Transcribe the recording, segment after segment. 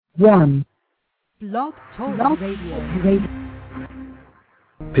1. Blog Talk Radio.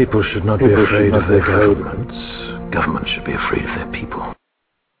 People should not be afraid of their governments. Governments should be afraid of their people.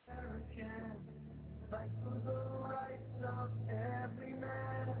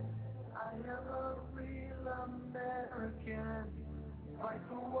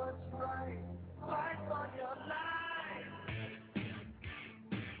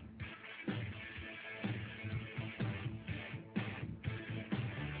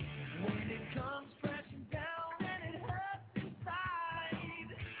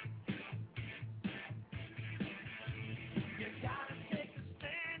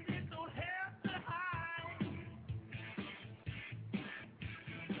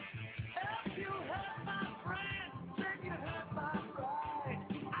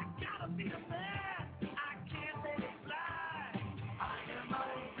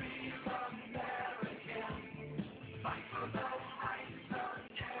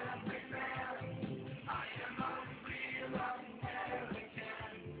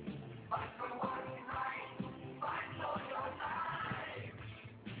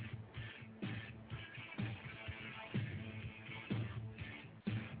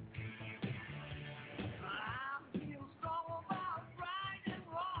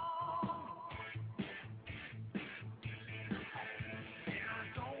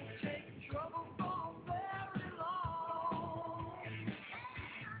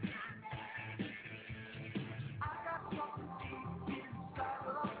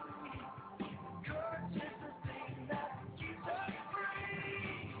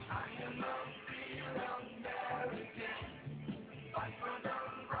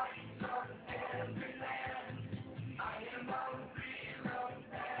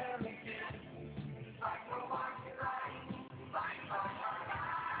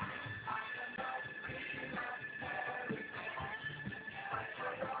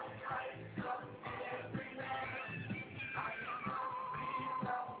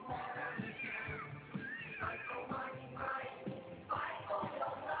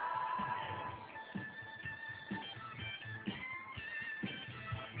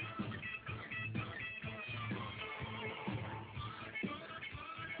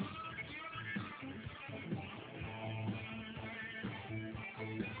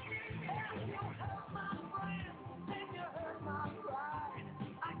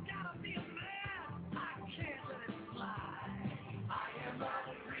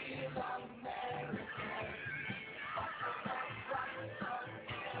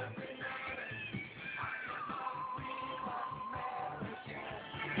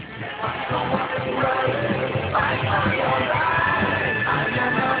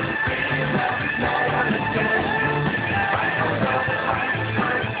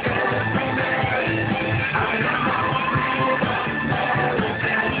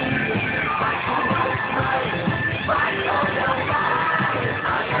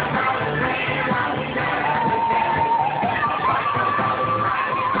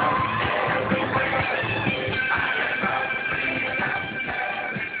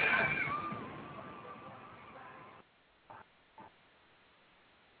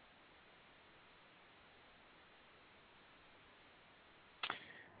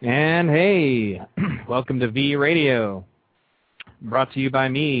 And hey, welcome to V Radio, brought to you by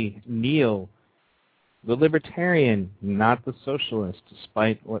me, Neil, the libertarian, not the socialist,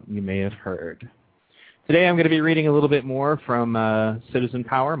 despite what you may have heard. Today I'm going to be reading a little bit more from Citizen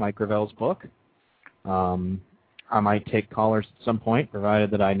Power, Mike Gravel's book. I might take callers at some point, provided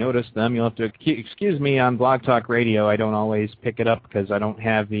that I notice them. You'll have to excuse me on Blog Talk Radio. I don't always pick it up because I don't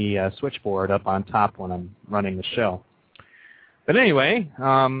have the switchboard up on top when I'm running the show. But anyway,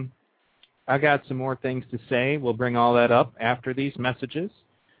 I got some more things to say. We'll bring all that up after these messages.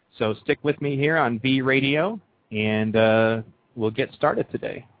 So stick with me here on V Radio, and we'll get started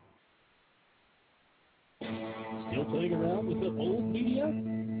today. Still playing around with the old media?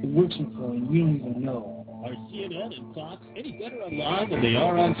 It works for you, you don't even know. Are CNN and Fox any better online than they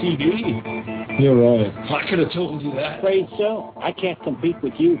are on TV? You're right. I could have told you that. Afraid so. I can't compete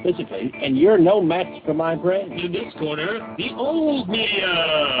with you physically, and you're no match for my brain. In this corner, the old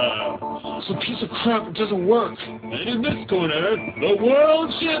media. It's a piece of crap. It doesn't work. And in this corner, the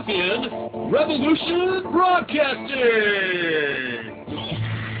world champion, Revolution Broadcasting.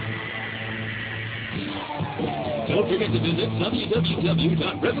 Don't forget to visit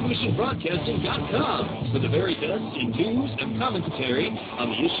www.revolutionbroadcasting.com for the very best in news and commentary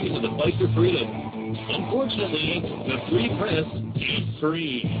on the issues of the fight for freedom. Unfortunately, the free press ain't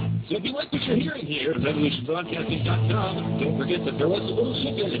free. So if you like what you're hearing here at revolutionbroadcasting.com, don't forget to throw us a little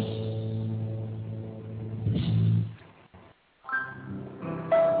shipping.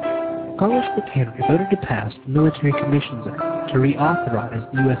 Congress of Canada voted to pass the Military Commissions Act to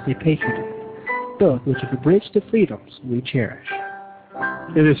reauthorize the USA Patriotism, both which have abridged the freedoms we cherish.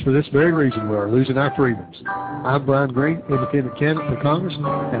 It is for this very reason we are losing our freedoms. I'm Brian Green, independent candidate for Congress,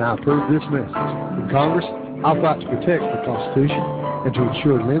 and I approve this message. In Congress, I'll fight to protect the Constitution and to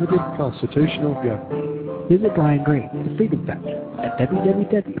ensure limited constitutional government. Visit Brian Green, the Freedom Factor, at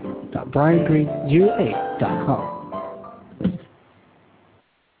www.briangreen08.com.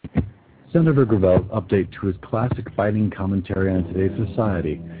 Senator Gravel's update to his classic fighting commentary on today's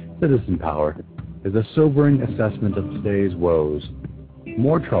society, Citizen Power, is a sobering assessment of today's woes.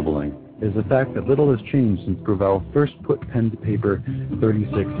 More troubling is the fact that little has changed since Gravel first put pen to paper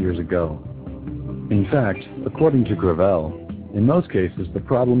 36 years ago. In fact, according to Gravel, in most cases the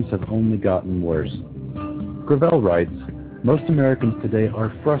problems have only gotten worse. Gravel writes, most Americans today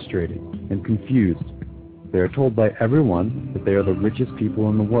are frustrated and confused. They are told by everyone that they are the richest people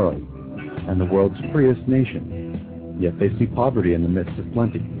in the world and the world's freest nation, yet they see poverty in the midst of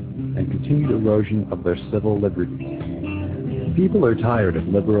plenty and continued erosion of their civil liberties. People are tired of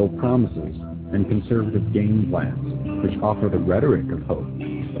liberal promises and conservative game plans, which offer the rhetoric of hope,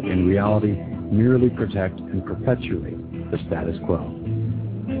 but in reality merely protect and perpetuate the status quo.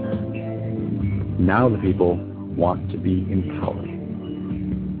 Now the people want to be empowered.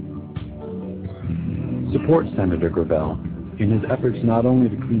 Support Senator Gravel in his efforts not only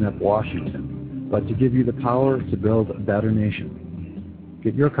to clean up Washington, but to give you the power to build a better nation.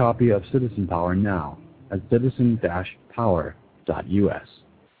 Get your copy of Citizen Power now at citizen-power.us.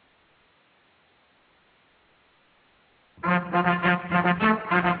 I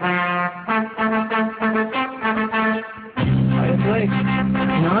am Blake.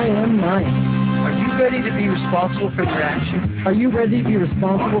 And I am Nine. Are you ready to be responsible for your actions? Are you ready to be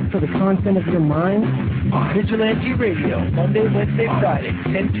responsible for the content of your mind? Vigilante Radio, Monday, Wednesday, Friday,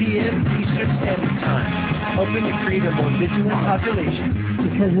 10 p.m. Eastern Standard Time, helping to create a more vigilant population.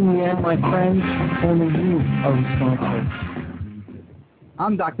 Because in the end, my friends, only you are responsible.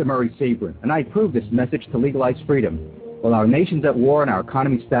 I'm Dr. Murray Sabrin, and I approve this message to legalize freedom. While our nation's at war and our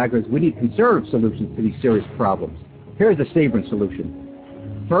economy staggers, we need conservative solutions to these serious problems. Here's the Sabrin solution.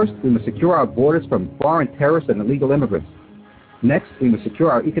 First, we must secure our borders from foreign terrorists and illegal immigrants. Next, we must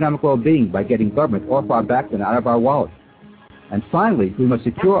secure our economic well-being by getting government off our backs and out of our wallets. And finally, we must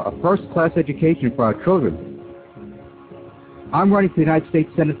secure a first-class education for our children. I'm running for the United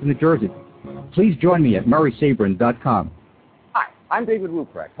States Senate in New Jersey. Please join me at murraysabrin.com. Hi, I'm David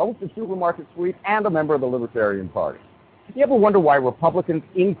Ruprecht, host of Supermarket Sweep and a member of the Libertarian Party. Do you ever wonder why Republicans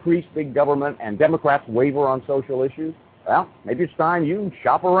increase big government and Democrats waver on social issues? Well, maybe it's time you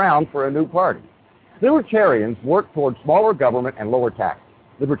shop around for a new party. Libertarians work toward smaller government and lower taxes.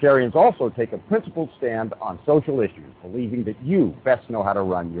 Libertarians also take a principled stand on social issues, believing that you best know how to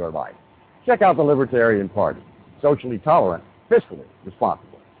run your life. Check out the Libertarian Party. Socially tolerant, fiscally responsible.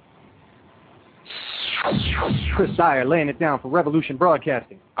 Chris Dyer laying it down for Revolution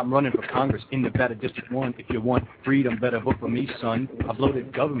Broadcasting. I'm running for Congress in Nevada District 1. If you want freedom, better vote for me, son. I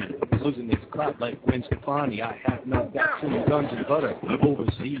bloated government, losing its clout like Gwen Stefani. I have no vaccine, guns, and butter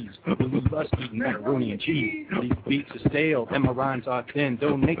overseas. Believe us eating macaroni and cheese. These beats are stale and my rhymes are thin.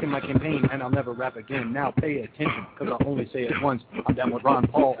 Donating my campaign and I'll never rap again. Now pay attention, because I'll only say it once. I'm down with Ron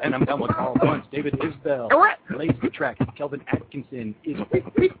Paul and I'm down with Carl Bunce. David Isbell, lays the track. Kelvin Atkinson is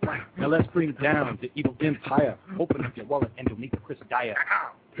now let's bring down the evil empire. Open up your wallet and donate to Chris Dyer.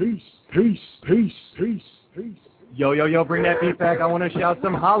 Peace, peace, peace, peace, peace. Yo, yo, yo, bring that beat back. I want to shout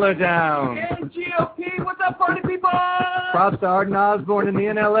some holler down. Hey, GOP, what's up, party people? Props to Arden Osborne in the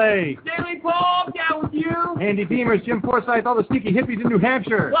NLA. Daily Paul, down with you. Andy Beamers, Jim Forsyth, all the sneaky hippies in New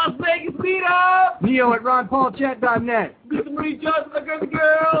Hampshire. Las Vegas, beat up. Neo at RonPaulChat.net. Mr. Marie Johnson, the good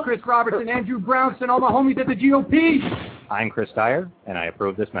girl. Chris Robertson, Andrew Brownson, all my homies at the GOP. I'm Chris Dyer, and I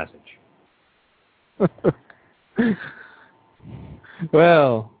approve this message.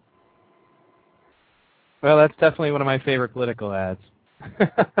 Well, that's definitely one of my favorite political ads.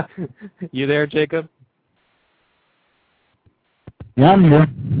 You there, Jacob? Yeah, I'm here.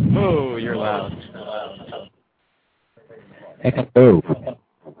 Oh, you're loud. Echo. All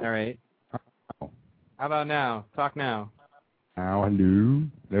right. How about now? Talk now. Hello. Hello,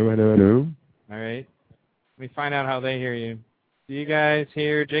 hello, hello. All right. Let me find out how they hear you. Do you guys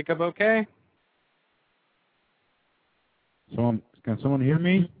hear Jacob okay? Can someone hear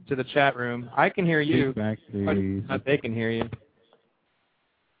me? To the chat room. I can hear you. Back, please. But they can hear you.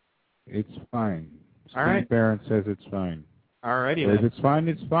 It's fine. All right. Parent says it's fine. All righty. If it's fine,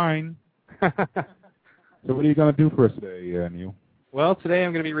 it's fine. So what are you going to do for us today, Neil? Well, today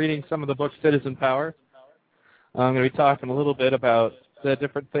I'm going to be reading some of the book Citizen Power. I'm going to be talking a little bit about the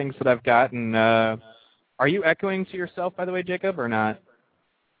different things that I've gotten. Are you echoing to yourself, by the way, Jacob, or not?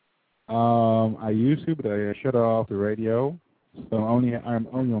 I used to, but I shut off the radio, so I'm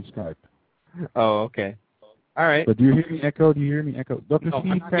only on Skype. Oh, okay. All right. But do you hear me echo? Dr.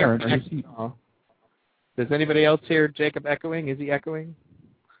 Steve Parent, does anybody else hear Jacob echoing? Is he echoing?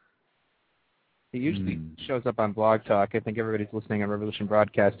 He usually shows up on Blog Talk. I think everybody's listening on Revolution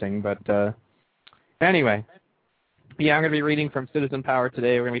Broadcasting. But anyway, yeah, I'm going to be reading from Citizen Power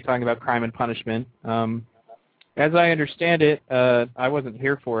today. We're going to be talking about crime and punishment. As I understand it, I wasn't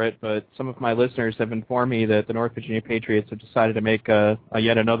here for it, but some of my listeners have informed me that the North Virginia Patriots have decided to make a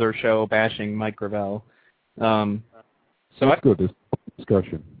yet another show bashing Mike Gravel. That's good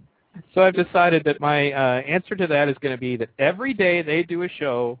discussion. So I've decided that my answer to that is going to be that every day they do a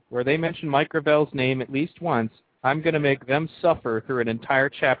show where they mention Mike Gravel's name at least once, I'm going to make them suffer through an entire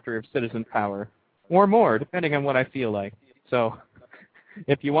chapter of Citizen Power, or more, depending on what I feel like. So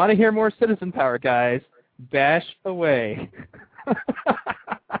if you want to hear more Citizen Power, guys, bash away.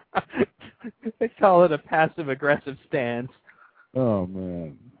 They call it a passive-aggressive stance. Oh,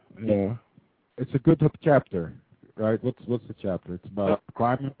 man. Yeah. It's a good chapter, right? What's the chapter? It's about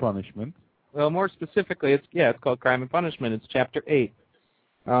crime and punishment. Well, more specifically, it's called Crime and Punishment. It's Chapter 8.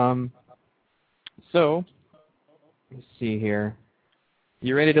 So, let's see here.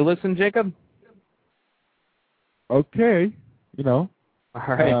 You ready to listen, Jacob? Okay. All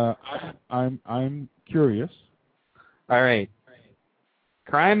right. I'm curious. All right.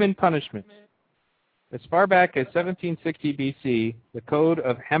 Crime and Punishment. As far back as 1760 B.C., the Code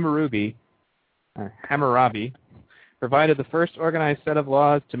of Hammurabi provided the first organized set of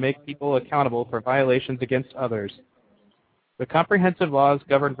laws to make people accountable for violations against others. The comprehensive laws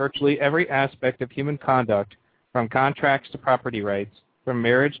govern virtually every aspect of human conduct, from contracts to property rights, from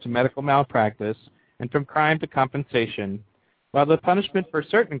marriage to medical malpractice, and from crime to compensation. While the punishment for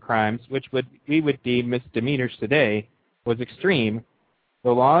certain crimes, which we would deem misdemeanors today, was extreme,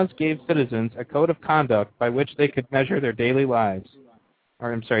 the laws gave citizens a code of conduct by which they could measure their daily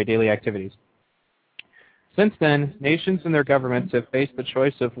activities. Since then, nations and their governments have faced the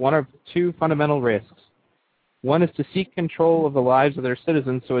choice of one of two fundamental risks. One is to seek control of the lives of their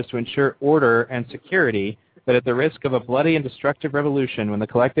citizens so as to ensure order and security, but at the risk of a bloody and destructive revolution when the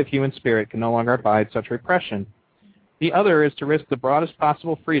collective human spirit can no longer abide such repression. The other is to risk the broadest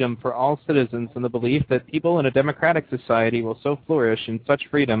possible freedom for all citizens in the belief that people in a democratic society will so flourish in such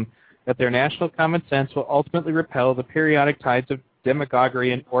freedom that their national common sense will ultimately repel the periodic tides of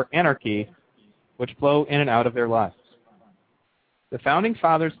demagoguery or anarchy which flow in and out of their lives. The Founding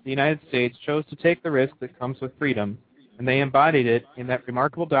Fathers of the United States chose to take the risk that comes with freedom, and they embodied it in that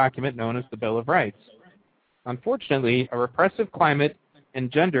remarkable document known as the Bill of Rights. Unfortunately, a repressive climate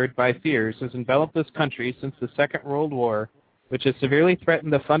engendered by fears has enveloped this country since the Second World War, which has severely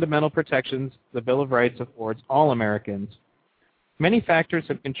threatened the fundamental protections the Bill of Rights affords all Americans. Many factors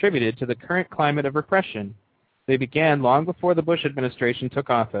have contributed to the current climate of repression. They began long before the Bush administration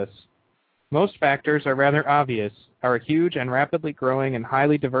took office. Most factors are rather obvious: our huge and rapidly growing and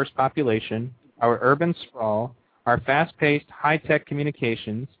highly diverse population, our urban sprawl, our fast-paced, high-tech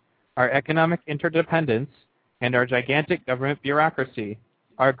communications, our economic interdependence, and our gigantic government bureaucracy,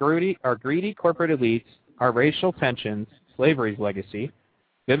 our greedy corporate elites, our racial tensions, slavery's legacy,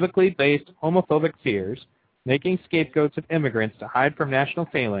 biblically based homophobic fears, making scapegoats of immigrants to hide from national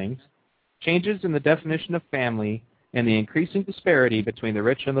failings, changes in the definition of family, and the increasing disparity between the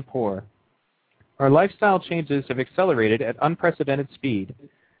rich and the poor. Our lifestyle changes have accelerated at unprecedented speed.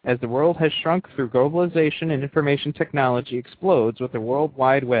 As the world has shrunk through globalization and information technology explodes with the World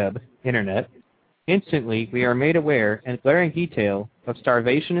Wide Web, Internet, instantly we are made aware in glaring detail of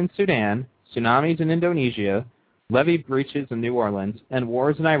starvation in Sudan, tsunamis in Indonesia, levee breaches in New Orleans, and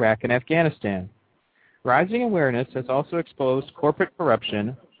wars in Iraq and Afghanistan. Rising awareness has also exposed corporate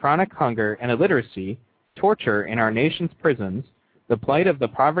corruption, chronic hunger and illiteracy, torture in our nation's prisons, the plight of the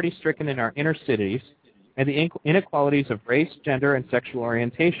poverty-stricken in our inner cities, and the inequalities of race, gender, and sexual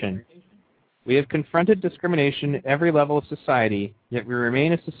orientation. We have confronted discrimination at every level of society, yet we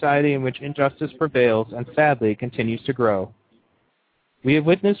remain a society in which injustice prevails and sadly continues to grow. We have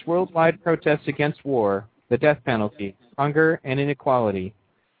witnessed worldwide protests against war, the death penalty, hunger, and inequality.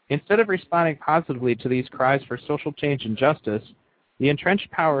 Instead of responding positively to these cries for social change and justice, the entrenched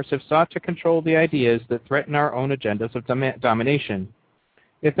powers have sought to control the ideas that threaten our own agendas of domination.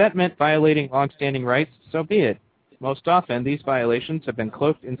 If that meant violating long-standing rights, so be it. Most often, these violations have been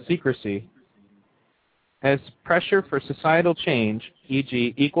cloaked in secrecy. As pressure for societal change,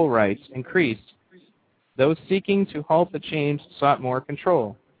 e.g. equal rights, increased, those seeking to halt the change sought more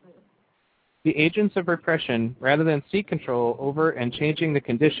control. the agents of repression, rather than seek control over and changing the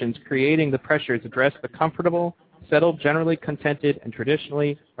conditions creating the pressures, address the comfortable, settled, generally contented, and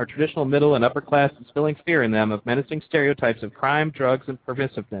traditional middle and upper class, instilling fear in them of menacing stereotypes of crime, drugs, and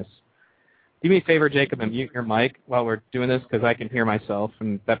permissiveness. Do me a favor, Jacob, and mute your mic while we're doing this, because I can hear myself,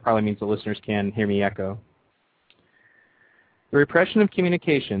 and that probably means the listeners can hear me echo. The repression of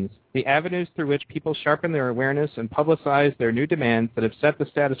communications, the avenues through which people sharpen their awareness and publicize their new demands that have set the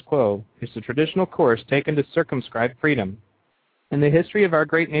status quo, is the traditional course taken to circumscribe freedom. In the history of our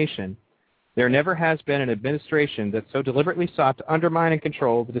great nation, there never has been an administration that so deliberately sought to undermine and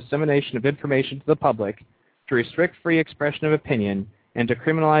control the dissemination of information to the public, to restrict free expression of opinion, and to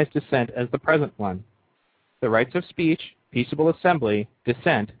criminalize dissent as the present one. The rights of speech, peaceable assembly,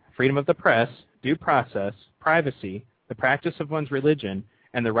 dissent, freedom of the press, due process, privacy, the practice of one's religion,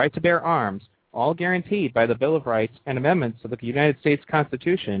 and the right to bear arms, all guaranteed by the Bill of Rights and amendments of the United States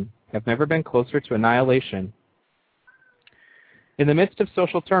Constitution, have never been closer to annihilation. In the midst of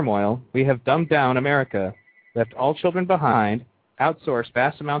social turmoil, we have dumbed down America, left all children behind, outsourced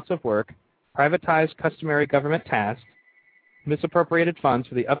vast amounts of work, privatized customary government tasks, misappropriated funds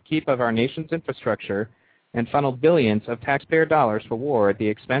for the upkeep of our nation's infrastructure, and funneled billions of taxpayer dollars for war at the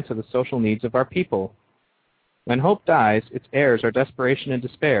expense of the social needs of our people. When hope dies, its heirs are desperation and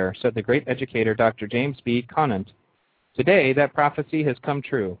despair, said the great educator Dr. James B. Conant. Today, that prophecy has come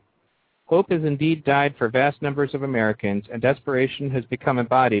true. Hope has indeed died for vast numbers of Americans, and desperation has become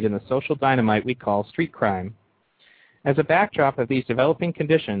embodied in the social dynamite we call street crime. As a backdrop of these developing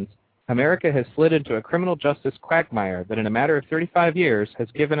conditions, America has slid into a criminal justice quagmire that in a matter of 35 years has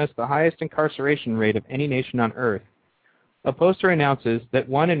given us the highest incarceration rate of any nation on earth. A poster announces that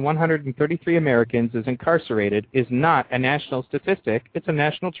 1 in 133 Americans is incarcerated is not a national statistic, it's a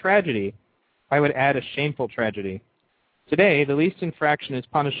national tragedy. I would add a shameful tragedy. Today, the least infraction is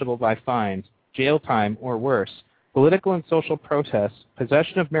punishable by fines, jail time, or worse. Political and social protests,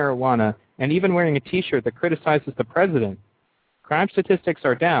 possession of marijuana, and even wearing a T-shirt that criticizes the president. Crime statistics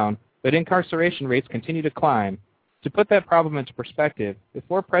are down, but incarceration rates continue to climb. To put that problem into perspective,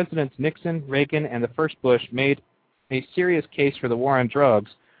 before Presidents Nixon, Reagan, and the first Bush made a serious case for the war on drugs,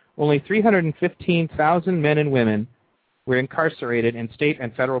 only 315,000 men and women were incarcerated in state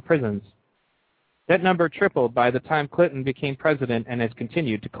and federal prisons. That number tripled by the time Clinton became president and has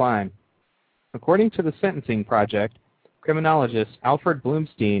continued to climb. According to the Sentencing Project, criminologists Alfred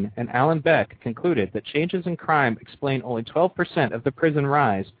Bloomstein and Alan Beck concluded that changes in crime explain only 12% of the prison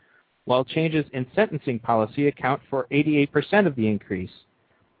rise, while changes in sentencing policy account for 88% of the increase.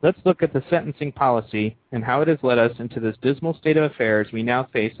 Let's look at the sentencing policy and how it has led us into this dismal state of affairs we now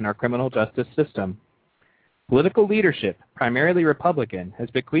face in our criminal justice system. Political leadership, primarily Republican, has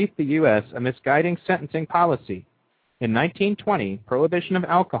bequeathed the U.S. a misguiding sentencing policy. In 1920, prohibition of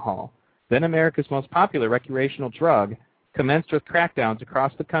alcohol, then America's most popular recreational drug, commenced with crackdowns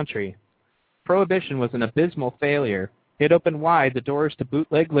across the country. Prohibition was an abysmal failure. It opened wide the doors to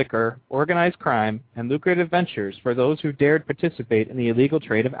bootleg liquor, organized crime, and lucrative ventures for those who dared participate in the illegal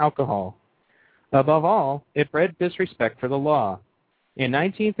trade of alcohol. Above all, it bred disrespect for the law. In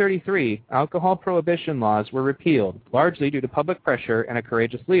 1933, alcohol prohibition laws were repealed, largely due to public pressure and a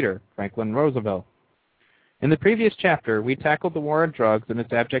courageous leader, Franklin Roosevelt. In the previous chapter, we tackled the war on drugs and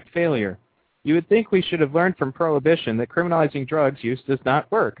its abject failure. You would think we should have learned from Prohibition that criminalizing drugs use does not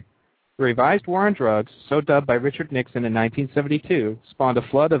work. The revised war on drugs, so dubbed by Richard Nixon in 1972, spawned a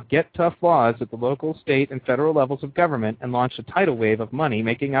flood of get-tough laws at the local, state, and federal levels of government and launched a tidal wave of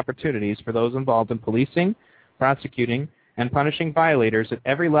money-making opportunities for those involved in policing, prosecuting, and punishing violators at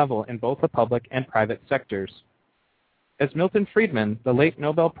every level in both the public and private sectors. As Milton Friedman, the late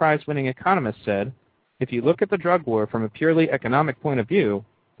Nobel Prize-winning economist, said, if you look at the drug war from a purely economic point of view,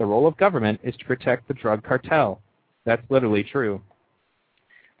 the role of government is to protect the drug cartel. That's literally true.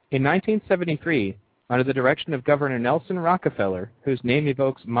 In 1973, under the direction of Governor Nelson Rockefeller, whose name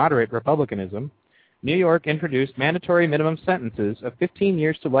evokes moderate republicanism, New York introduced mandatory minimum sentences of 15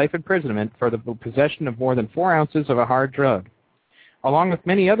 years to life imprisonment for the possession of more than 4 ounces of a hard drug. Along with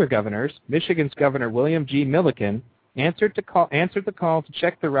many other governors, Michigan's Governor William G. Milliken answered the call to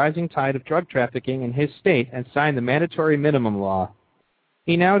check the rising tide of drug trafficking in his state and signed the mandatory minimum law.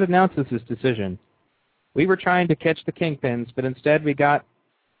 He now denounces his decision. We were trying to catch the kingpins, but instead we got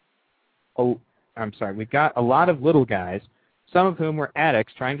a lot of little guys, some of whom were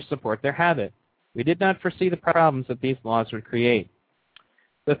addicts trying to support their habit. We did not foresee the problems that these laws would create.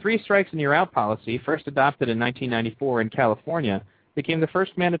 The 3 strikes and you're out policy, first adopted in 1994 in California, became the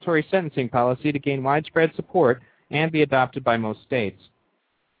first mandatory sentencing policy to gain widespread support and be adopted by most states.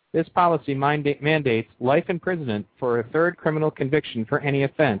 This policy mandates life imprisonment for a third criminal conviction for any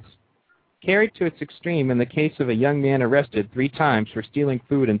offense. Carried to its extreme in the case of a young man arrested 3 times for stealing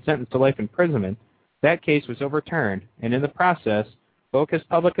food and sentenced to life imprisonment, that case was overturned, and in the process, focused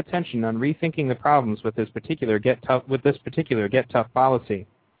public attention on rethinking the problems with this particular Get Tough policy.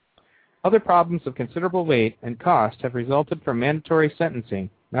 Other problems of considerable weight and cost have resulted from mandatory sentencing,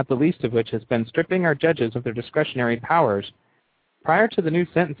 not the least of which has been stripping our judges of their discretionary powers. Prior to the new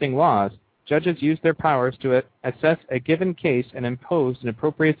sentencing laws, judges used their powers to assess a given case and impose an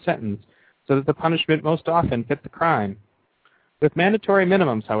appropriate sentence so that the punishment most often fit the crime. With mandatory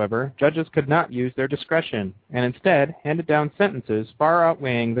minimums, however, judges could not use their discretion, and instead handed down sentences far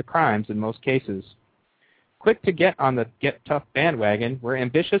outweighing the crimes in most cases. Quick to get on the Get Tough bandwagon were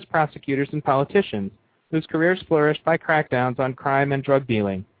ambitious prosecutors and politicians, whose careers flourished by crackdowns on crime and drug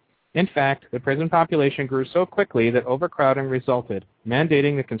dealing. In fact, the prison population grew so quickly that overcrowding resulted,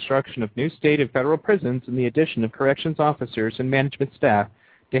 mandating the construction of new state and federal prisons and the addition of corrections officers and management staff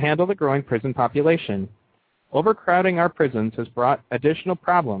to handle the growing prison population. Overcrowding our prisons has brought additional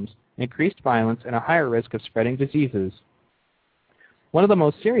problems, increased violence, and a higher risk of spreading diseases. One of the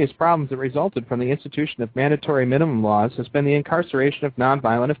most serious problems that resulted from the institution of mandatory minimum laws has been the incarceration of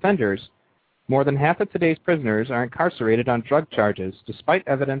nonviolent offenders. More than half of today's prisoners are incarcerated on drug charges, despite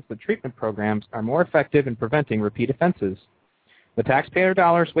evidence that treatment programs are more effective in preventing repeat offenses. The taxpayer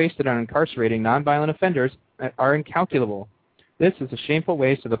dollars wasted on incarcerating nonviolent offenders are incalculable. This is a shameful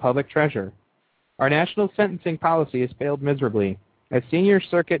waste of the public treasure. Our national sentencing policy has failed miserably. As Senior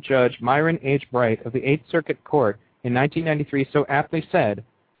Circuit Judge Myron H. Bright of the 8th Circuit Court in 1993 so aptly said,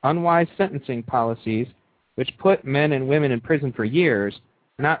 unwise sentencing policies, which put men and women in prison for years,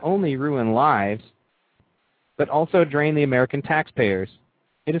 not only ruin lives, but also drain the American taxpayers.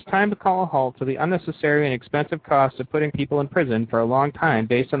 It is time to call a halt to the unnecessary and expensive cost of putting people in prison for a long time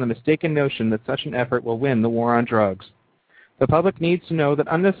based on the mistaken notion that such an effort will win the war on drugs. The public needs to know that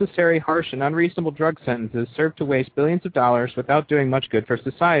unnecessary, harsh, and unreasonable drug sentences serve to waste billions of dollars without doing much good for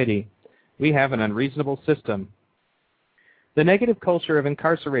society. We have an unreasonable system. The negative culture of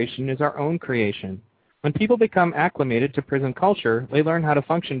incarceration is our own creation. When people become acclimated to prison culture, they learn how to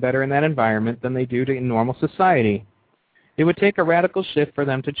function better in that environment than they do in normal society. It would take a radical shift for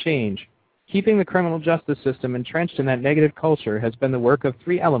them to change. Keeping the criminal justice system entrenched in that negative culture has been the work of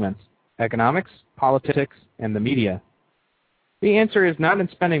 3 elements: economics, politics, and the media. The answer is not in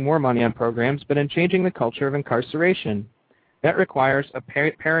spending more money on programs, but in changing the culture of incarceration. That requires a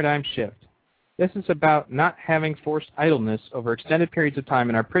paradigm shift. This is about not having forced idleness over extended periods of time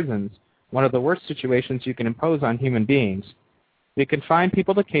in our prisons, one of the worst situations you can impose on human beings. We confine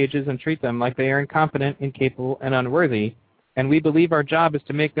people to cages and treat them like they are incompetent, incapable, and unworthy, and we believe our job is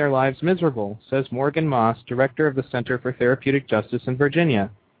to make their lives miserable, says Morgan Moss, director of the Center for Therapeutic Justice in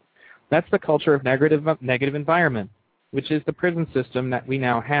Virginia. That's the culture of negative environment, which is the prison system that we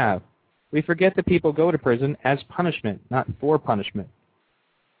now have. We forget that people go to prison as punishment, not for punishment.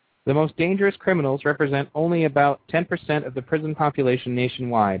 The most dangerous criminals represent only about 10% of the prison population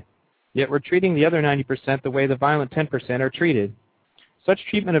nationwide, yet we're treating the other 90% the way the violent 10% are treated. Such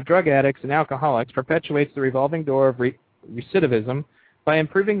treatment of drug addicts and alcoholics perpetuates the revolving door of recidivism by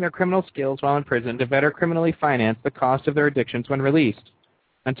improving their criminal skills while in prison to better criminally finance the cost of their addictions when released.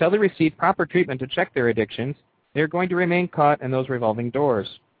 Until they receive proper treatment to check their addictions, they are going to remain caught in those revolving doors.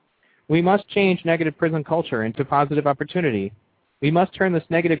 We must change negative prison culture into positive opportunity. We must turn this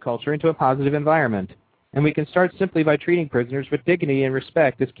negative culture into a positive environment. And we can start simply by treating prisoners with dignity and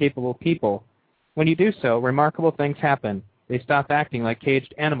respect as capable people. When you do so, remarkable things happen. They stop acting like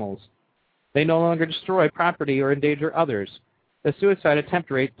caged animals. They no longer destroy property or endanger others. The suicide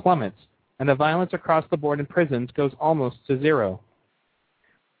attempt rate plummets, and the violence across the board in prisons goes almost to zero.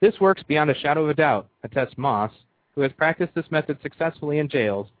 This works beyond a shadow of a doubt, attests Moss, who has practiced this method successfully in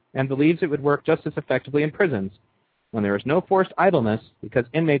jails and believes it would work just as effectively in prisons. When there is no forced idleness, because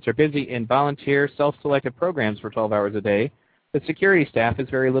inmates are busy in volunteer, self-selected programs for 12 hours a day, the security staff has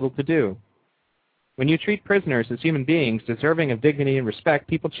very little to do. When you treat prisoners as human beings deserving of dignity and respect,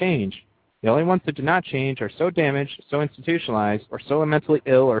 people change. The only ones that do not change are so damaged, so institutionalized, or so mentally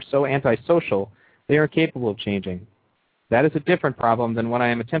ill, or so antisocial, they are incapable of changing. That is a different problem than what I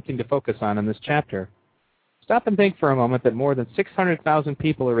am attempting to focus on in this chapter. Stop and think for a moment that more than 600,000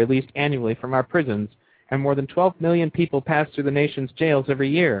 people are released annually from our prisons, and more than 12 million people pass through the nation's jails every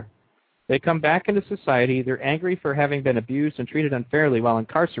year. They come back into society either angry for having been abused and treated unfairly while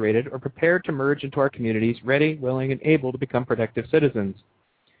incarcerated, or prepared to merge into our communities, ready, willing, and able to become productive citizens.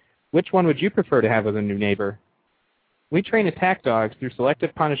 Which one would you prefer to have as a new neighbor? We train attack dogs through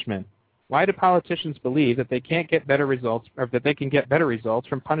selective punishment. Why do politicians believe that they can't get better results, or that they can get better results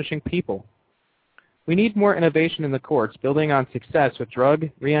from punishing people? We need more innovation in the courts, building on success with drug,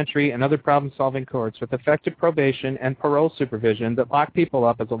 reentry, and other problem-solving courts with effective probation and parole supervision that lock people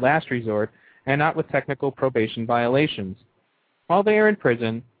up as a last resort and not with technical probation violations. While they are in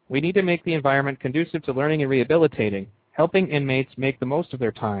prison, we need to make the environment conducive to learning and rehabilitating, helping inmates make the most of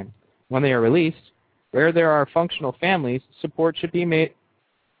their time. When they are released, where there are functional families, support should be made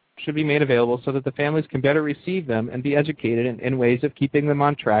available so that the families can better receive them and be educated in ways of keeping them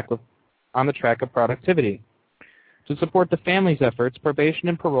on the track of productivity. To support the family's efforts, probation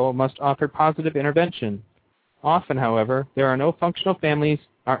and parole must offer positive intervention. Often, however, there are no functional families.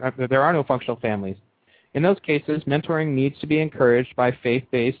 In those cases, mentoring needs to be encouraged by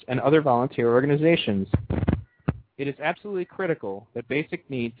faith-based and other volunteer organizations. It is absolutely critical that basic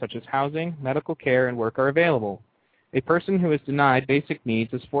needs such as housing, medical care, and work are available. A person who is denied basic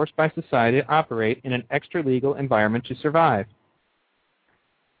needs is forced by society to operate in an extra-legal environment to survive.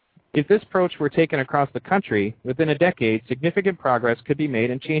 If this approach were taken across the country, within a decade, significant progress could be made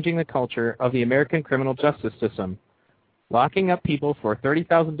in changing the culture of the American criminal justice system. Locking up people for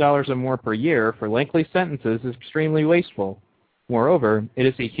 $30,000 or more per year for lengthy sentences is extremely wasteful. Moreover, it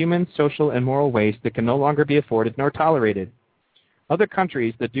is a human, social, and moral waste that can no longer be afforded nor tolerated. Other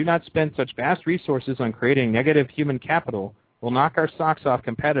countries that do not spend such vast resources on creating negative human capital will knock our socks off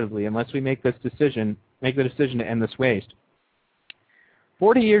competitively unless we make the decision to end this waste.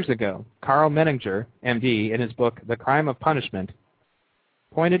 40 years ago, Karl Menninger, MD, in his book The Crime of Punishment,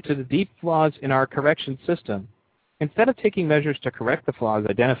 pointed to the deep flaws in our correction system. Instead of taking measures to correct the flaws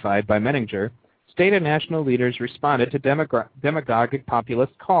identified by Menninger, state and national leaders responded to demagogic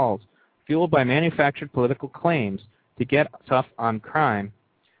populist calls, fueled by manufactured political claims, to get tough on crime.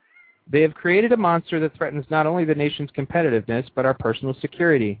 They have created a monster that threatens not only the nation's competitiveness, but our personal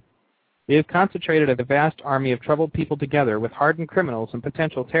security. They have concentrated a vast army of troubled people together with hardened criminals and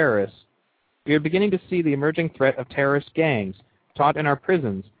potential terrorists. We are beginning to see the emerging threat of terrorist gangs, taught in our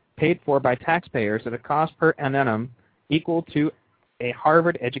prisons, paid for by taxpayers at a cost per annum equal to a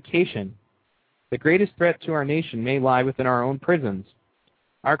Harvard education. The greatest threat to our nation may lie within our own prisons.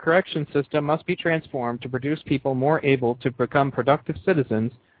 Our correction system must be transformed to produce people more able to become productive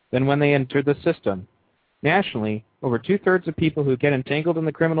citizens than when they entered the system. Nationally, over two-thirds of people who get entangled in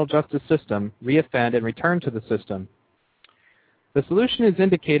the criminal justice system reoffend and return to the system. The solution is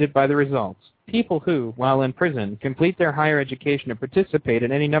indicated by the results. People who, while in prison, complete their higher education and participate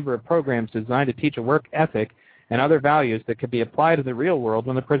in any number of programs designed to teach a work ethic and other values that could be applied to the real world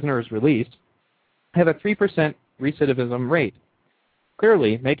when the prisoner is released, have a 3% recidivism rate.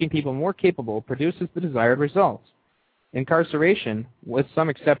 Clearly, making people more capable produces the desired results. Incarceration, with some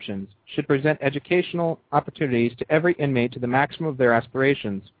exceptions, should present educational opportunities to every inmate to the maximum of their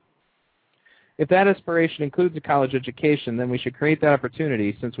aspirations. If that aspiration includes a college education, then we should create that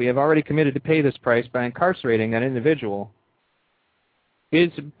opportunity, since we have already committed to pay this price by incarcerating that individual.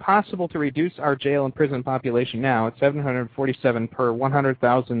 It is possible to reduce our jail and prison population now at 747 per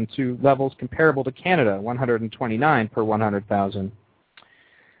 100,000 to levels comparable to Canada, 129 per 100,000.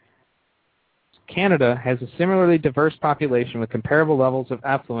 Canada has a similarly diverse population with comparable levels of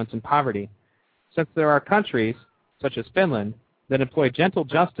affluence and poverty. Since there are countries, such as Finland, that employ gentle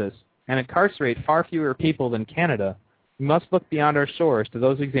justice and incarcerate far fewer people than Canada, we must look beyond our shores to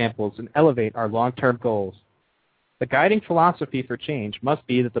those examples and elevate our long-term goals. The guiding philosophy for change must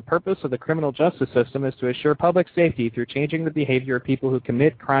be that the purpose of the criminal justice system is to assure public safety through changing the behavior of people who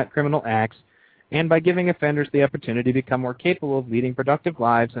commit criminal acts, and by giving offenders the opportunity to become more capable of leading productive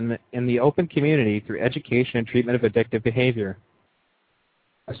lives in the open community through education and treatment of addictive behavior.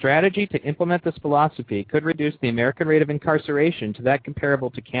 A strategy to implement this philosophy could reduce the American rate of incarceration to that comparable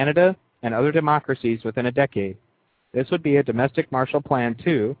to Canada and other democracies within a decade. This would be a domestic Marshall Plan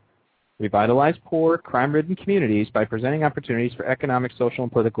to revitalize poor, crime-ridden communities by presenting opportunities for economic, social,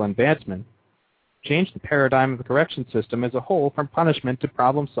 and political advancement, change the paradigm of the correction system as a whole from punishment to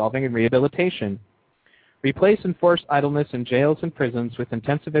problem-solving and rehabilitation, replace enforced idleness in jails and prisons with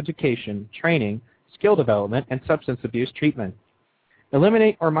intensive education, training, skill development, and substance abuse treatment,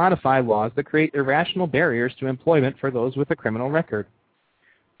 eliminate or modify laws that create irrational barriers to employment for those with a criminal record,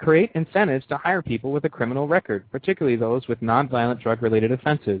 create incentives to hire people with a criminal record, particularly those with nonviolent drug-related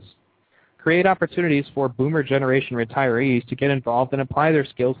offenses, create opportunities for boomer generation retirees to get involved and apply their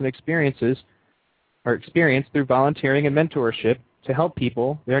skills and experience through volunteering and mentorship to help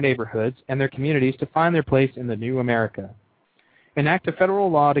people, their neighborhoods, and their communities to find their place in the new America. Enact a federal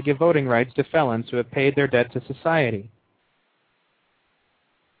law to give voting rights to felons who have paid their debt to society.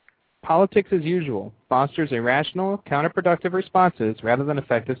 Politics as usual fosters irrational, counterproductive responses rather than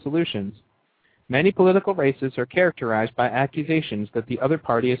effective solutions. Many political races are characterized by accusations that the other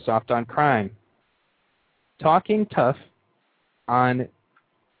party is soft on crime. Talking tough on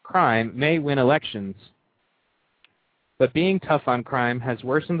crime may win elections, but being tough on crime has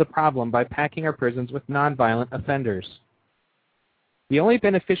worsened the problem by packing our prisons with nonviolent offenders. The only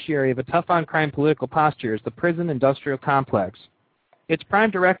beneficiary of a tough-on-crime political posture is the prison industrial complex. Its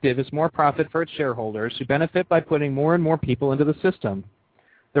prime directive is more profit for its shareholders, who benefit by putting more and more people into the system.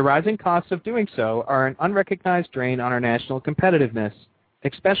 The rising costs of doing so are an unrecognized drain on our national competitiveness,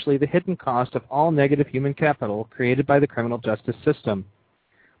 especially the hidden cost of all negative human capital created by the criminal justice system.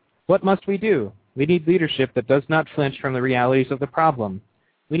 What must we do? We need leadership that does not flinch from the realities of the problem.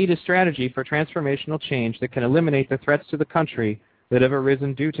 We need a strategy for transformational change that can eliminate the threats to the country that have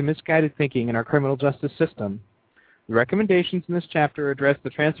arisen due to misguided thinking in our criminal justice system. The recommendations in this chapter address the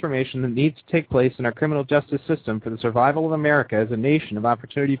transformation that needs to take place in our criminal justice system for the survival of America as a nation of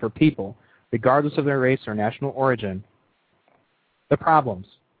opportunity for people, regardless of their race or national origin. The problems.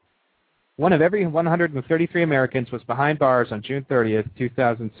 1 of every 133 Americans was behind bars on June 30th,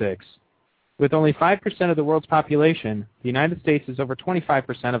 2006. With only 5% of the world's population, the United States is over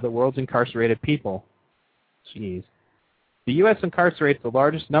 25% of the world's incarcerated people. Jeez. The U.S. incarcerates the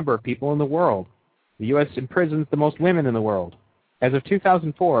largest number of people in the world. The U.S. imprisons the most women in the world. As of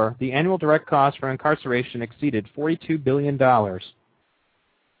 2004, the annual direct cost for incarceration exceeded $42 billion. The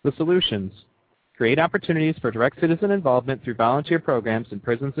solutions. Create opportunities for direct citizen involvement through volunteer programs in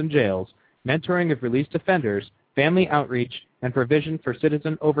prisons and jails, mentoring of released offenders, family outreach, and provision for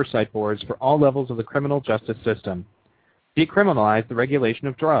citizen oversight boards for all levels of the criminal justice system. Decriminalize the regulation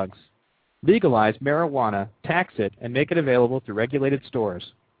of drugs. Legalize marijuana, tax it, and make it available through regulated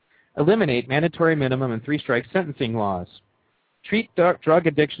stores. Eliminate mandatory minimum and three-strike sentencing laws. Treat drug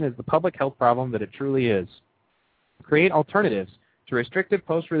addiction as the public health problem that it truly is. Create alternatives to restrictive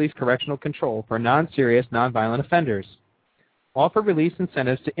post-release correctional control for non-serious, non-violent offenders. Offer release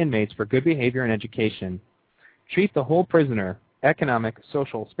incentives to inmates for good behavior and education. Treat the whole prisoner, economic,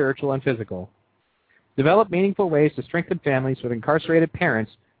 social, spiritual, and physical. Develop meaningful ways to strengthen families with incarcerated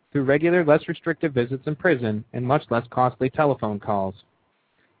parents through regular, less restrictive visits in prison and much less costly telephone calls.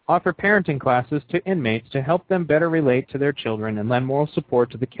 Offer parenting classes to inmates to help them better relate to their children and lend moral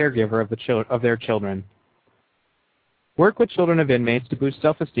support to the caregiver of their children. Work with children of inmates to boost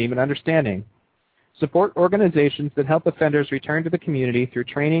self-esteem and understanding. Support organizations that help offenders return to the community through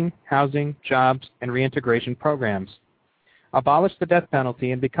training, housing, jobs, and reintegration programs. Abolish the death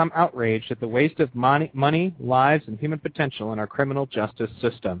penalty and become outraged at the waste of money, lives, and human potential in our criminal justice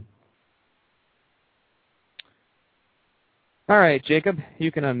system. All right, Jacob,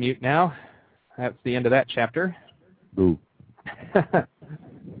 you can unmute now. That's the end of that chapter. Boo.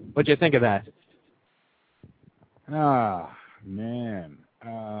 What'd you think of that? Ah, man.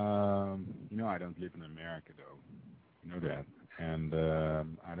 I don't live in America, though. You know that. And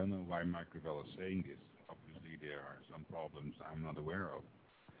I don't know why Machiavelli is saying this. Obviously, there are some problems I'm not aware of.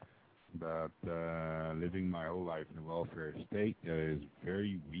 But living my whole life in a welfare state that is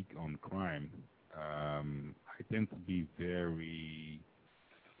very weak on crime, I tend to be very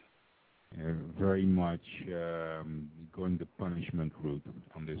much going the punishment route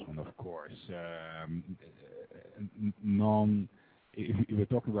on this one, of course. If we're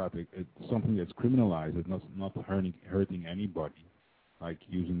talking about something that's criminalized, it's not hurting anybody, like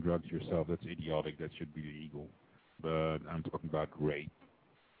using drugs yourself, that's idiotic, that should be illegal. But I'm talking about rape,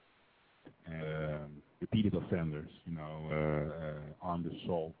 repeated offenders, armed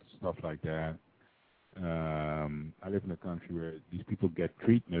assault, stuff like that. I live in a country where these people get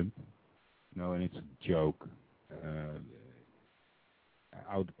treatment, and it's a joke.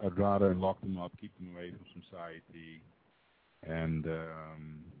 I'd rather lock them up, keep them away from society. And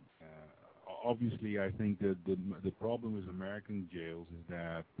obviously, I think that the problem with American jails is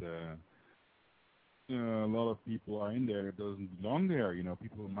that a lot of people are in there that doesn't belong there.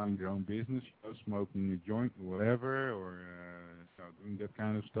 People mind their own business, smoking a joint or whatever, or doing that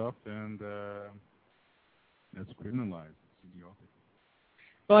kind of stuff, and that's criminalized. It's idiotic.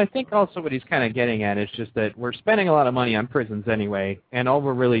 Well, I think also what he's kind of getting at is just that we're spending a lot of money on prisons anyway, and all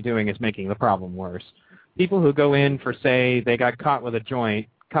we're really doing is making the problem worse. People who go in for, say, they got caught with a joint,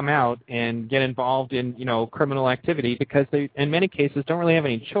 come out and get involved in, criminal activity because they, in many cases, don't really have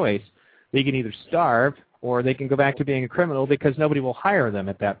any choice. They can either starve or they can go back to being a criminal because nobody will hire them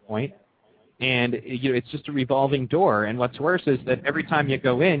at that point. And it's just a revolving door. And what's worse is that every time you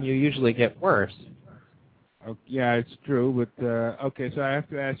go in, you usually get worse. Yeah, it's true. But okay, so I have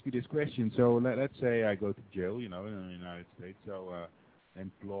to ask you this question. So let's say I go to jail, in the United States. So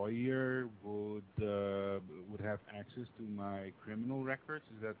employer would have access to my criminal records.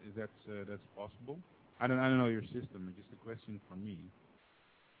 Is that that's possible? I don't know your system. It's just a question for me.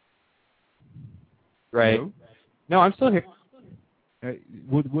 Right. Hello? No, I'm still here.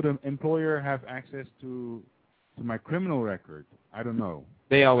 Would an employer have access to my criminal record? I don't know.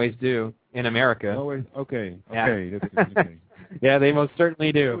 They always do in America. Always. Okay. Yeah. Okay. Yeah, they most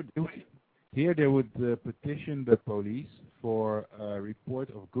certainly do. Here they would petition the police for a report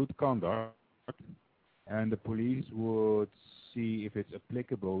of good conduct, and the police would see if it's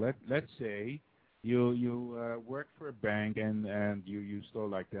applicable. Let's say you work for a bank and you stole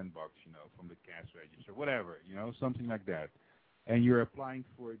like $10, from the cash register, whatever, something like that. And you're applying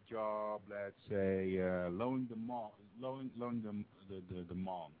for a job, let's say, loaning the lawn,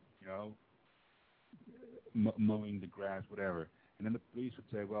 mowing the grass, whatever. And then the police would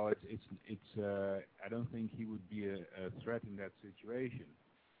say, well, it's I don't think he would be a threat in that situation,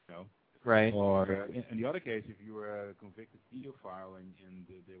 Right. Or in the other case, if you were a convicted pedophile and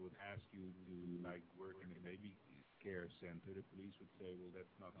they would ask you to work in a baby care center, the police would say, well,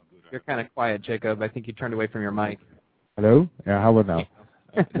 that's not a good idea. You're kind of quiet, Jacob. I think you turned away from your mic. Hello? Yeah, how about now?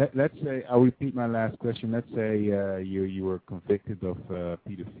 Let's say, I'll repeat my last question. Let's say you were convicted of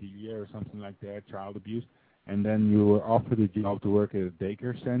pedophilia or something like that, child abuse, and then you were offered a job to work at a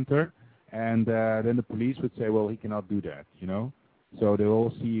daycare center, and then the police would say, well, he cannot do that, So they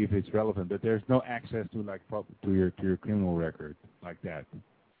will see if it's relevant, but there's no access to to your criminal record like that.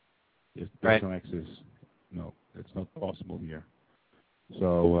 There's no access. No, that's not possible here.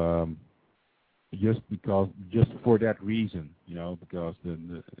 So just for that reason, because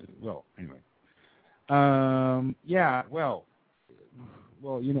anyway.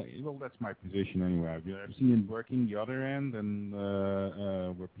 That's my position anyway. I've seen it working the other end, and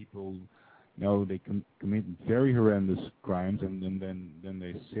where people. They commit very horrendous crimes, and then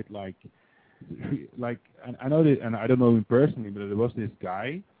they sit like I know that, and I don't know him personally, but there was this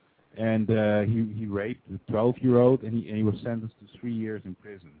guy, and he raped a 12-year-old, and he was sentenced to 3 years in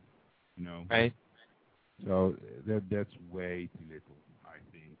prison. Right. So that's way too little, I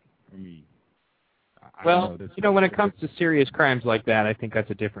think, for me. When it comes to serious crimes like that, I think that's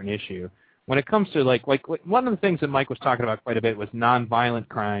a different issue. When it comes to like one of the things that Mike was talking about quite a bit was nonviolent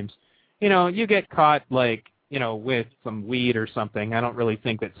crimes. You get caught with some weed or something. I don't really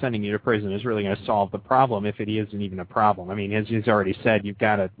think that sending you to prison is really going to solve the problem if it isn't even a problem. I mean, as he's already said, we've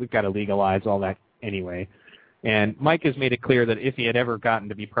got to legalize all that anyway. And Mike has made it clear that if he had ever gotten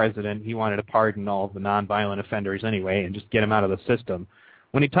to be president, he wanted to pardon all of the nonviolent offenders anyway and just get them out of the system.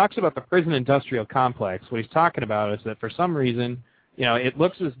 When he talks about the prison industrial complex, what he's talking about is that for some reason, it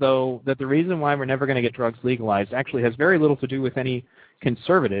looks as though that the reason why we're never going to get drugs legalized actually has very little to do with any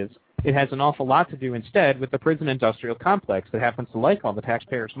conservatives. It has an awful lot to do instead with the prison industrial complex that happens to like all the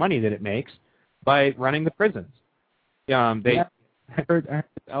taxpayers' money that it makes by running the prisons. I heard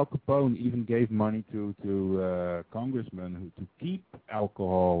Al Capone even gave money to congressmen to keep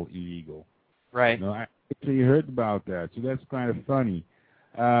alcohol illegal. Right. I actually heard about that, so that's kind of funny.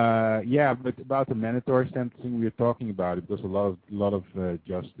 But about the mandatory sentencing we were talking about, it was a lot of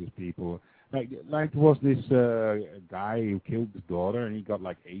justice people. Like there was this guy who killed his daughter, and he got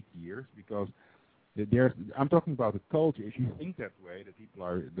 8 years because I'm talking about the culture. If you think that way, that people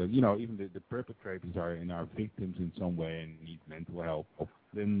are, even the perpetrators are victims in some way and need mental help,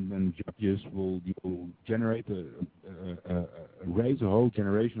 then judges will generate raise a whole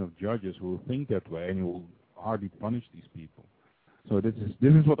generation of judges who will think that way and will hardly punish these people. So this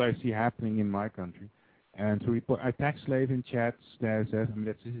is what I see happening in my country. And so a tax slave in chat says,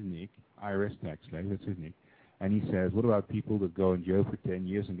 that's his nick, IRS tax slave, that's his nick. And he says, what about people that go in jail for 10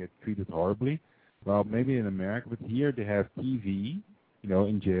 years and get treated horribly? Well, maybe in America, but here they have TV,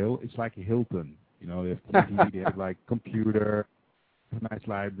 in jail. It's like a Hilton. They have TV, they have computer, a nice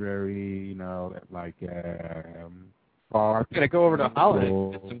library, park. I'm gonna go over to Holland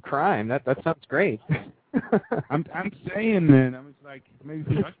and get some crime. That sounds great. I'm saying, man. It's like maybe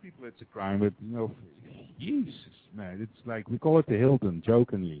for Dutch people it's a crime, but Jesus, man, it's like we call it the Hilton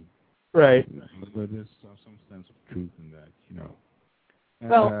jokingly. Right. But there's some sense of truth in that,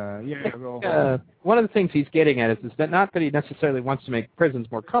 one of the things he's getting at is that not that he necessarily wants to make prisons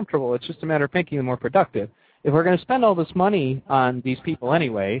more comfortable. It's just a matter of making them more productive. If we're going to spend all this money on these people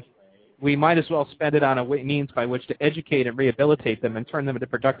anyway, we might as well spend it on a means by which to educate and rehabilitate them and turn them into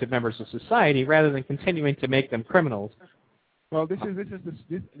productive members of society rather than continuing to make them criminals. Well, this is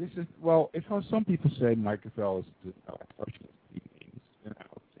if some people say Microsoft is socialist leanings, then I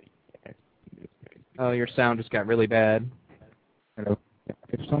would say yes in this case. Oh, your sound just got really bad. Hello.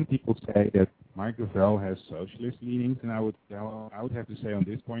 If some people say that Microsoft has socialist leanings, then I would have to say on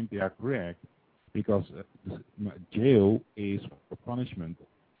this point they are correct, because jail is for punishment.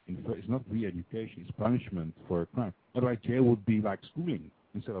 It's not re-education; it's punishment for a crime. Otherwise, jail would be like schooling.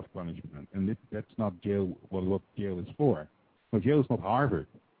 instead of punishment. And that's not jail. What jail is for? Well, jail is not Harvard,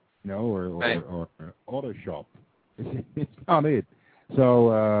 or auto shop. It's not it. So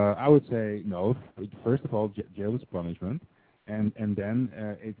I would say no. First of all, jail is punishment, and then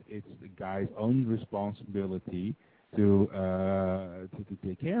it's the guy's own responsibility to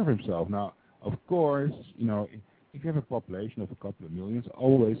take care of himself. Now, of course, if you have a population of a couple of millions,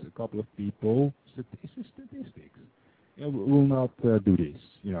 always a couple of people, statistics, will not do this,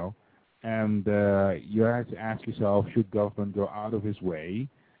 And you have to ask yourself, should government go out of his way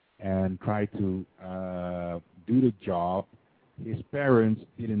and try to do the job his parents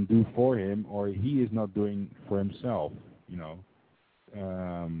didn't do for him, or he is not doing for himself,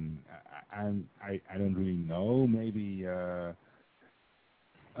 I don't really know. Maybe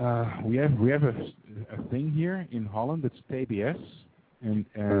we have a thing here in Holland that's TBS,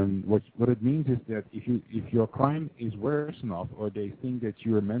 and what it means is that if your crime is worse enough, or they think that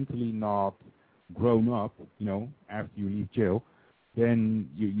you are mentally not grown up, after you leave jail, then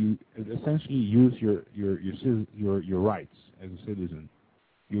you essentially use your rights as a citizen.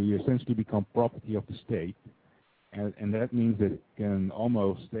 You essentially become property of the state, and that means that you can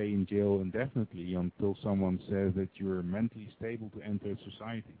almost stay in jail indefinitely until someone says that you're mentally stable to enter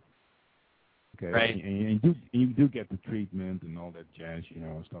society. Okay, right. And you do get the treatment and all that jazz,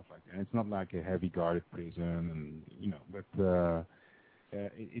 stuff like that. And it's not like a heavy guarded prison, and but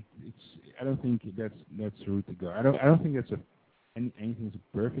it's. I don't think that's the route to go. I don't think that's anything's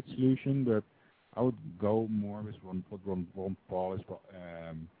a perfect solution, but I would go more with what Ron Paul is,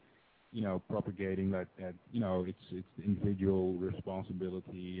 propagating that it's individual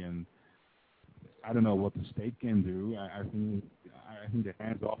responsibility, and I don't know what the state can do. I think the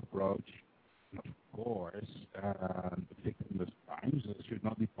hands-off approach, of course, victimless crimes should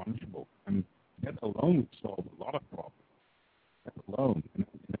not be punishable. I mean, that alone would solve a lot of problems. That alone, and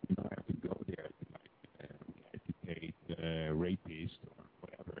you don't have to go there to educate rapists or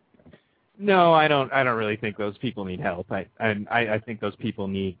whatever. No, I don't really think those people need help. I think those people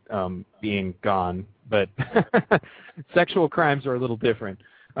need being gone. But sexual crimes are a little different.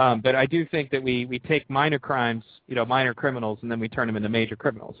 But I do think that we take minor crimes, minor criminals, and then we turn them into major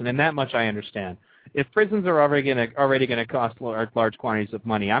criminals. And in that much I understand. If prisons are already going to cost large quantities of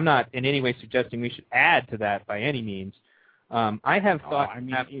money, I'm not in any way suggesting we should add to that by any means. I have thought. I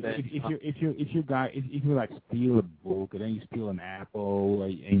mean, if you like steal a book and then you steal an apple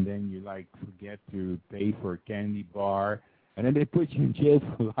and then you like forget to pay for a candy bar and then they put you in jail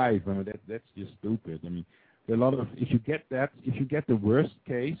for life. I mean, that's just stupid. I mean, there are a lot of if you get the worst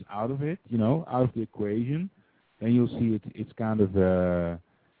case out of it, out of the equation, then you'll see it's kind of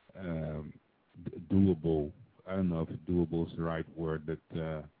doable. I don't know if doable is the right word, but.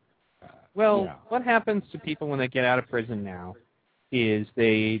 What happens to people when they get out of prison now is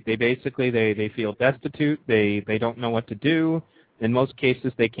they basically feel destitute. They don't know what to do. In most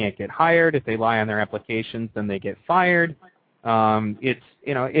cases, they can't get hired. If they lie on their applications, then they get fired.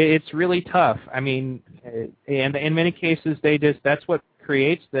 It's really tough. I mean, and in many cases, that's what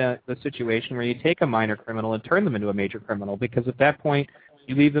creates the situation where you take a minor criminal and turn them into a major criminal, because at that point,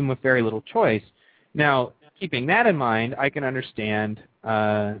 you leave them with very little choice. Now, keeping that in mind, I can understand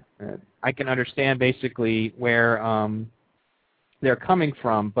basically where they're coming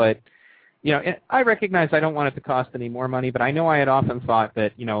from, but I recognize I don't want it to cost any more money, but I know I had often thought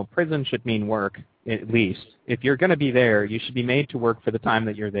that prison should mean work at least. If you're going to be there, you should be made to work for the time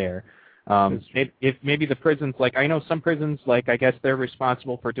that you're there. If maybe the prisons, like I know some prisons, like I guess they're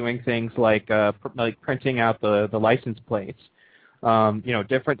responsible for doing things like printing out the license plates.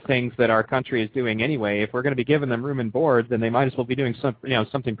 Different things that our country is doing anyway. If we're going to be giving them room and board, then they might as well be doing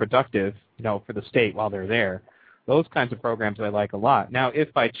something productive, for the state while they're there. Those kinds of programs I like a lot. Now,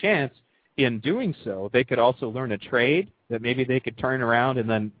 if by chance, in doing so, they could also learn a trade that maybe they could turn around and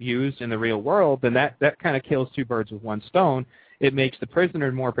then use in the real world, then that kind of kills two birds with one stone. It makes the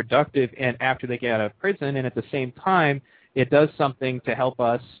prisoner more productive, and after they get out of prison, and at the same time, it does something to help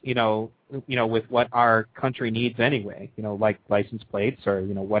us, with what our country needs anyway, like license plates or,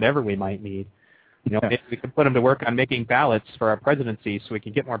 whatever we might need. Maybe we can put them to work on making ballots for our presidency so we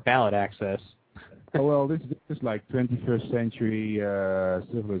can get more ballot access. Well, this is like 21st century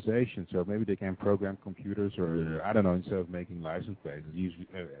civilization, so maybe they can program computers or, I don't know, instead of making license plates,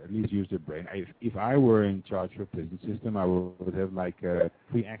 at least use their brain. If I were in charge of the prison system, I would have like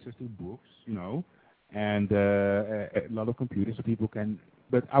free access to books, and a lot of computers so people can,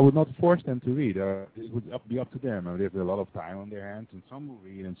 but I would not force them to read. It would be up to them. I mean, they have a lot of time on their hands, and some will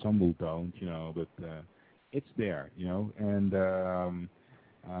read and some will don't, but it's there, and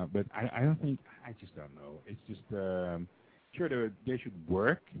but I don't think, I just don't know. It's just, sure they should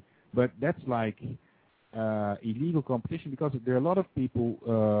work, but that's like illegal competition because there are a lot of people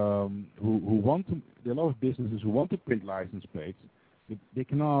who want to. There are a lot of businesses who want to print license plates, but they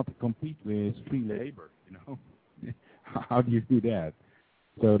cannot compete with free labor. You know, how do you do that?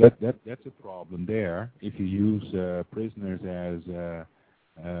 So that's a problem there. If you use prisoners as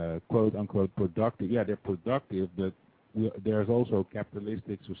quote unquote productive, yeah, they're productive, but there's also a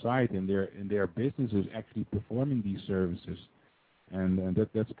capitalistic society, and there are businesses actually performing these services. And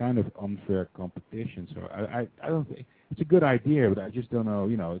that's kind of unfair competition. So I don't think it's a good idea, but I just don't know.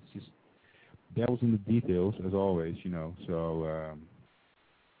 You know, it's just devils in the details as always. You know, so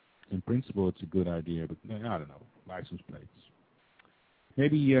in principle it's a good idea, but I don't know. License plates.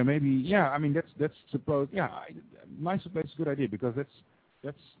 Maybe yeah. I mean that's supposed. Yeah, license plates is a good idea because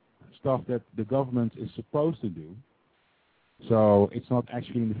that's stuff that the government is supposed to do. So it's not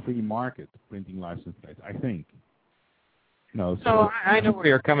actually in the free market printing license plates. I think. No, so I know where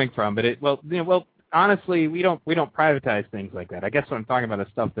you're coming from, but honestly, we don't privatize things like that. I guess what I'm talking about is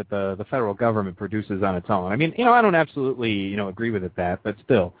stuff that the federal government produces on its own. I mean, I don't absolutely agree with that, but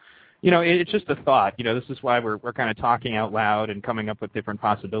still, it's just a thought. This is why we're kind of talking out loud and coming up with different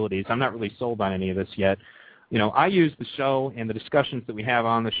possibilities. I'm not really sold on any of this yet. I use the show and the discussions that we have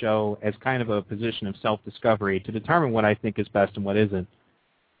on the show as kind of a position of self-discovery to determine what I think is best and what isn't.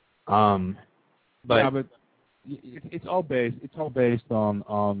 But it's all based on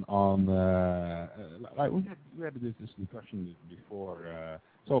like we had this discussion before.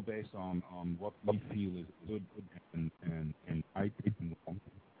 It's all based on what we feel is good and right and wrong,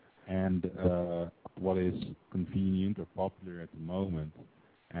 and what is convenient or popular at the moment.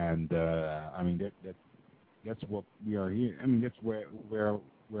 And I mean that's what we are here. I mean that's where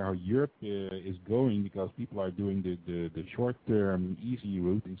Europe is going, because people are doing the short-term easy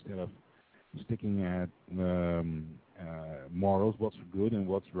route instead of sticking at morals, what's good and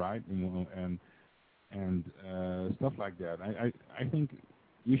what's right, and stuff like that. I think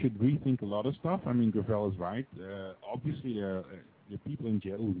we should rethink a lot of stuff. I mean, Gravel is right. Obviously, there are people in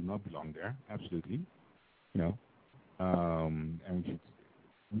jail who do not belong there. Absolutely, and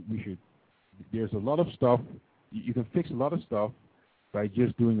we should. There's a lot of stuff. You can fix a lot of stuff by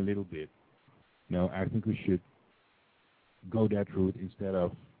just doing a little bit. I think we should go that route instead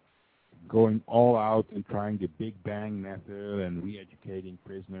of going all out and trying the Big Bang method and re-educating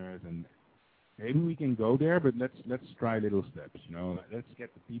prisoners. And maybe we can go there, but let's try little steps. Let's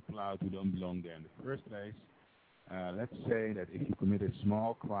get the people out who don't belong there in the first place. Let's say that if you commit a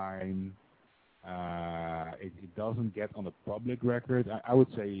small crime, it doesn't get on the public record. I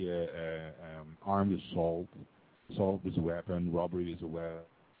would say armed assault is a weapon, robbery is a weapon.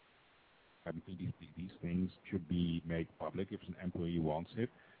 I think these things should be made public if an employee wants it.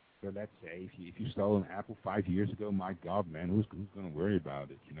 But let's say if you stole an apple 5 years ago, my God, man, who's going to worry about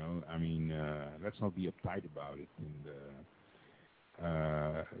it? I mean, let's not be uptight about it.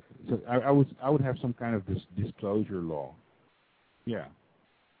 And so I would have some kind of disclosure law. Yeah.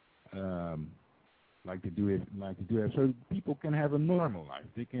 Like to do it, so people can have a normal life.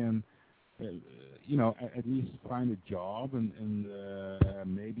 They can, at least find a job and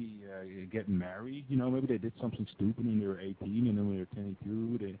maybe get married. Maybe they did something stupid when they were 18, and then when they're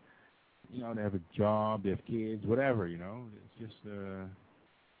 22, they have a job, they have kids, whatever. It's just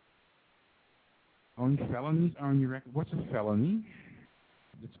only felonies are on your record. What's a felony?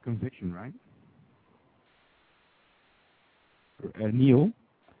 It's a conviction, right? Neil?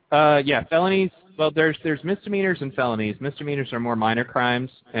 Yeah, felonies. Well, there's misdemeanors and felonies. Misdemeanors are more minor crimes,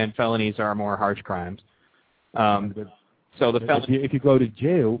 and felonies are more harsh crimes. So the felony. If you go to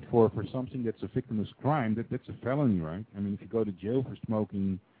jail for something that's a victimless crime, that's a felony, right? I mean, if you go to jail for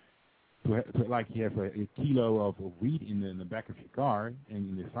smoking, like you have a kilo of weed in the back of your car,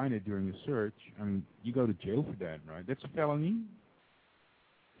 and they find it during a search, I mean, you go to jail for that, right? That's a felony.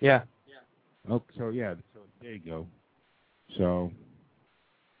 Yeah. Oh, so there you go. So.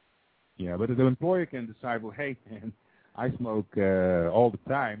 Yeah, but the employer can decide, well, hey, man, I smoke all the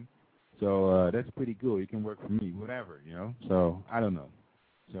time, so that's pretty good. You can work for me, whatever, So, I don't know.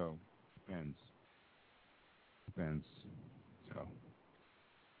 So, depends. So,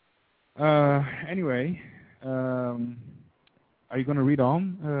 anyway, are you going to read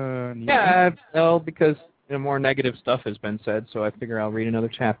on? Neil? Yeah, no, because more negative stuff has been said, so I figure I'll read another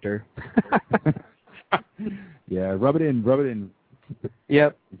chapter. Yeah, rub it in.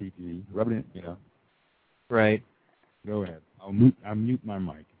 Yep. Rub it in, Right. Go ahead. I'll mute my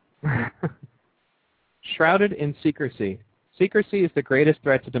mic. Shrouded in secrecy. Secrecy is the greatest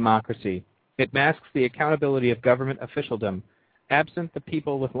threat to democracy. It masks the accountability of government officialdom Absent the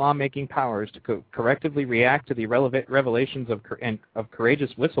people with lawmaking powers to correctively react to the revelations of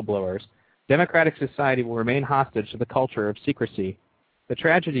courageous whistleblowers, democratic society will remain hostage to the culture of secrecy. The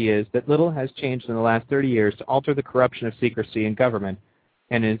tragedy is that little has changed in the last 30 years to alter the corruption of secrecy in government,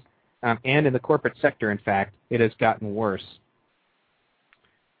 and in the corporate sector, in fact, it has gotten worse.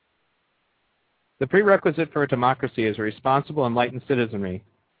 The prerequisite for a democracy is a responsible, enlightened citizenry.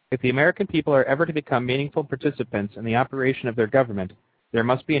 If the American people are ever to become meaningful participants in the operation of their government, there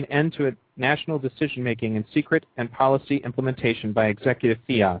must be an end to national decision-making in secret and policy implementation by executive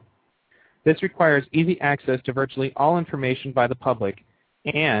fiat. This requires easy access to virtually all information by the public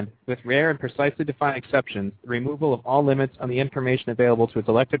and, with rare and precisely defined exceptions, the removal of all limits on the information available to its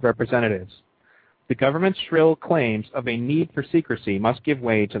elected representatives. The government's shrill claims of a need for secrecy must give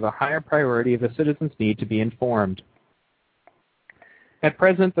way to the higher priority of the citizens' need to be informed. At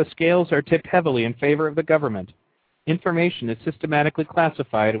present, the scales are tipped heavily in favor of the government. Information is systematically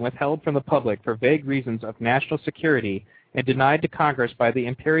classified and withheld from the public for vague reasons of national security and denied to Congress by the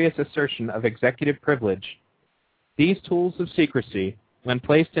imperious assertion of executive privilege. These tools of secrecy, when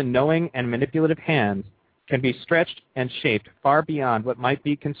placed in knowing and manipulative hands, can be stretched and shaped far beyond what might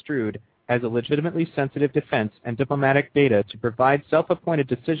be construed as a legitimately sensitive defense and diplomatic data to provide self-appointed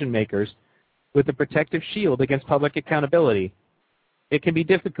decision-makers with a protective shield against public accountability. It can be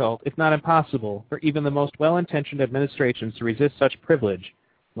difficult, if not impossible, for even the most well-intentioned administrations to resist such privilege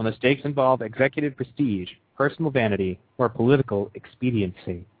when the stakes involve executive prestige, personal vanity, or political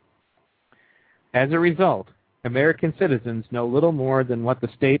expediency. As a result, American citizens know little more than what the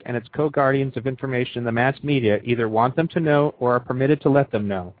state and its co-guardians of information in the mass media either want them to know or are permitted to let them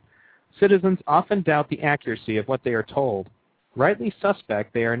know. Citizens often doubt the accuracy of what they are told. Rightly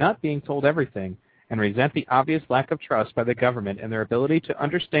suspect they are not being told everything, and resent the obvious lack of trust by the government in their ability to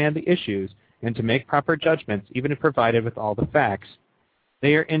understand the issues and to make proper judgments even if provided with all the facts.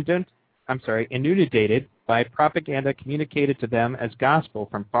 They are inundated by propaganda communicated to them as gospel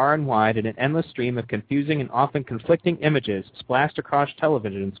from far and wide in an endless stream of confusing and often conflicting images splashed across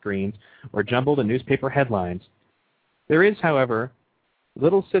television screens or jumbled in newspaper headlines. There is, however,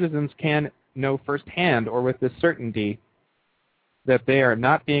 little citizens can know firsthand or with this certainty that they are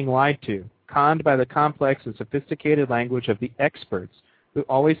not being lied to, conned by the complex and sophisticated language of the experts who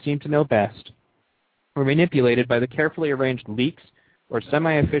always seem to know best, or manipulated by the carefully arranged leaks or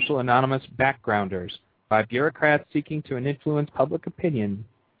semi-official anonymous backgrounders, by bureaucrats seeking to influence public opinion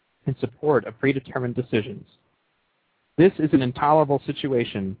in support of predetermined decisions. This is an intolerable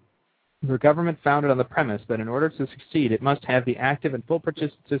situation for a government founded on the premise that in order to succeed it must have the active and full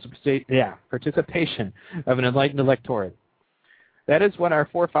participation of an enlightened electorate. That is what our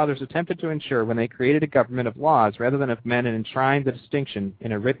forefathers attempted to ensure when they created a government of laws rather than of men and enshrined the distinction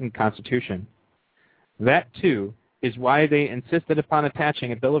in a written constitution. That, too, is why they insisted upon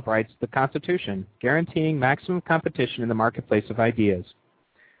attaching a Bill of Rights to the Constitution, guaranteeing maximum competition in the marketplace of ideas.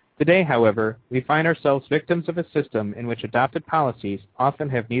 Today, however, we find ourselves victims of a system in which adopted policies often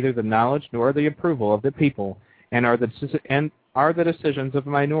have neither the knowledge nor the approval of the people and are the decisions of a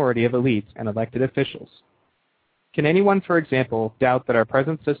minority of elites and elected officials. Can anyone, for example, doubt that our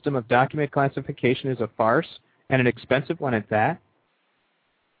present system of document classification is a farce, and an expensive one at that?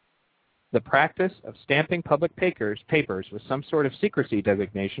 The practice of stamping public papers with some sort of secrecy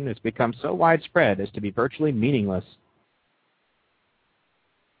designation has become so widespread as to be virtually meaningless.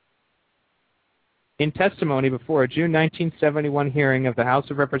 In testimony before a June 1971 hearing of the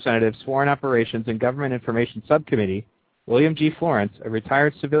House of Representatives Foreign Operations and Government Information Subcommittee, William G. Florence, a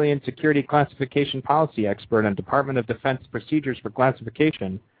retired civilian security classification policy expert on Department of Defense procedures for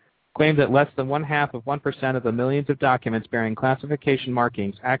classification, claimed that less than 0.5% of the millions of documents bearing classification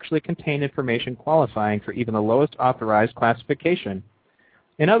markings actually contain information qualifying for even the lowest authorized classification.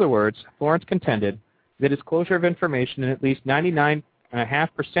 In other words, Florence contended the disclosure of information in at least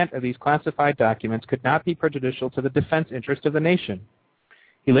 99.5% of these classified documents could not be prejudicial to the defense interest of the nation.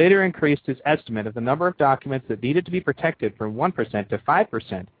 He later increased his estimate of the number of documents that needed to be protected from 1% to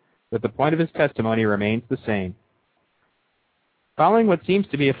 5%, but the point of his testimony remains the same. Following what seems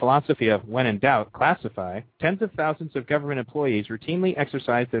to be a philosophy of, when in doubt, classify, tens of thousands of government employees routinely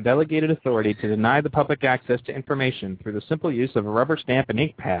exercise their delegated authority to deny the public access to information through the simple use of a rubber stamp and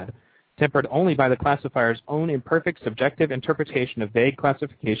ink pad, tempered only by the classifier's own imperfect subjective interpretation of vague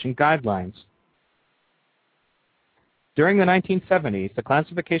classification guidelines. During the 1970s, the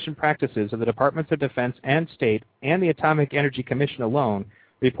classification practices of the Departments of Defense and State and the Atomic Energy Commission alone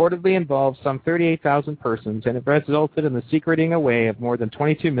reportedly involved some 38,000 persons and have resulted in the secreting away of more than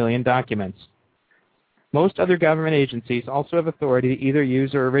 22 million documents. Most other government agencies also have authority to either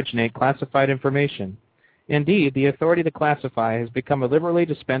use or originate classified information. Indeed, the authority to classify has become a liberally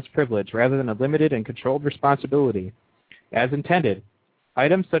dispensed privilege rather than a limited and controlled responsibility. As intended,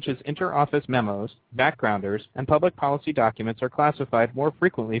 items such as inter-office memos, backgrounders, and public policy documents are classified more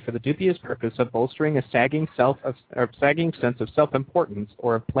frequently for the dubious purpose of bolstering a sagging sense of self-importance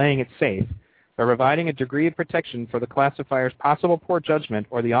or of playing it safe, by providing a degree of protection for the classifier's possible poor judgment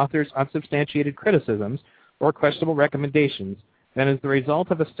or the author's unsubstantiated criticisms or questionable recommendations, than is the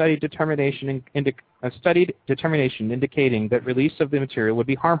result of a studied determination indicating that release of the material would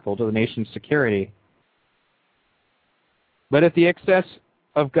be harmful to the nation's security. But if the excess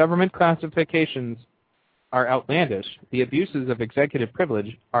of government classifications are outlandish, the abuses of executive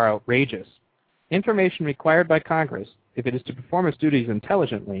privilege are outrageous. Information required by Congress, if it is to perform its duties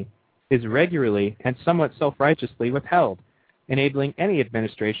intelligently, is regularly and somewhat self-righteously withheld, enabling any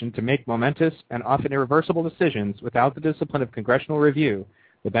administration to make momentous and often irreversible decisions without the discipline of congressional review,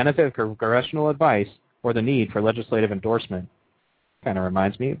 the benefit of congressional advice, or the need for legislative endorsement. Kind of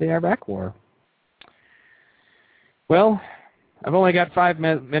reminds me of the Iraq War. Well, I've only got 5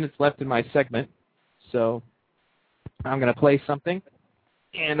 minutes left in my segment, so I'm going to play something.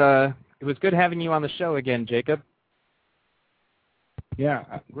 And it was good having you on the show again, Jacob. Yeah,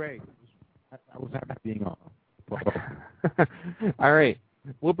 great. I was happy being on. All right.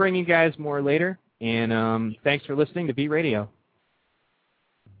 We'll bring you guys more later, and thanks for listening to V Radio.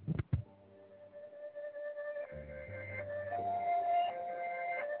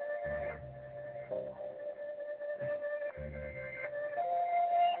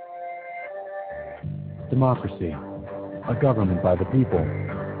 Democracy, a government by the people,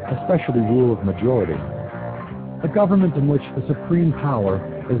 especially rule of majority. A government in which the supreme power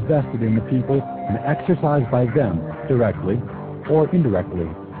is vested in the people and exercised by them directly or indirectly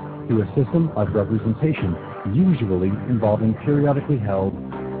through a system of representation, usually involving periodically held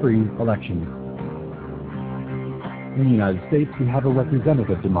free elections. In the United States, we have a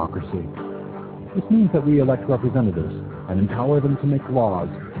representative democracy. This means that we elect representatives and empower them to make laws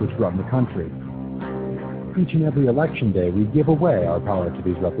which run the country. Each and every election day, we give away our power to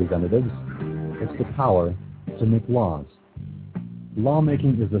these representatives. It's the power to make laws.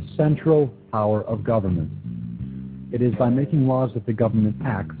 Lawmaking is the central power of government. It is by making laws that the government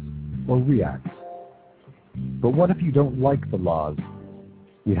acts or reacts. But what if you don't like the laws?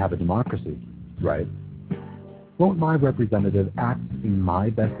 We have a democracy, right? Won't my representative act in my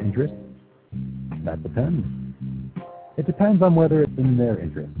best interest? That depends. It depends on whether it's in their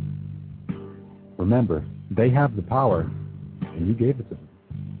interest. Remember, they have the power, and you gave it to them.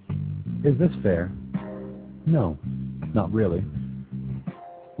 Is this fair? No, not really.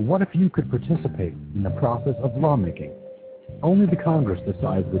 What if you could participate in the process of lawmaking? Only the Congress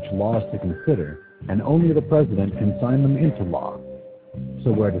decides which laws to consider, and only the President can sign them into law.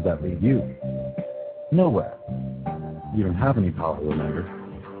 So where does that leave you? Nowhere. You don't have any power, remember.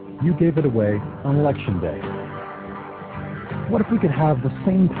 You gave it away on Election Day. What if we could have the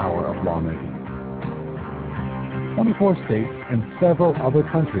same power of lawmaking? 24 states and several other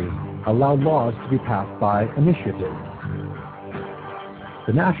countries allow laws to be passed by initiative.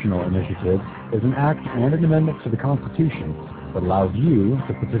 The National Initiative is an act and an amendment to the Constitution that allows you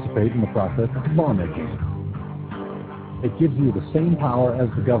to participate in the process of lawmaking. It gives you the same power as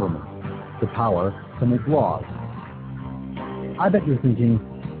the government, the power to make laws. I bet you're thinking,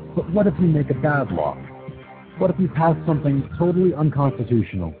 but what if we make a bad law? What if we pass something totally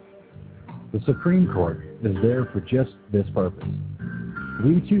unconstitutional? The Supreme Court is there for just this purpose.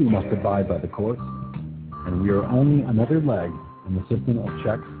 We too must abide by the courts, and we are only another leg in the system of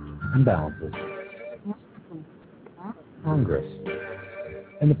checks and balances. Congress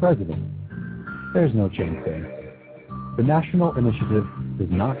and the President. There's no change there. The National Initiative does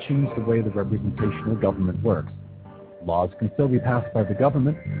not change the way the representational government works. Laws can still be passed by the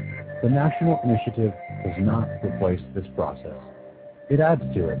government. The National Initiative does not replace this process. It adds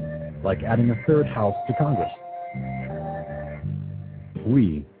to it, like adding a third house to Congress.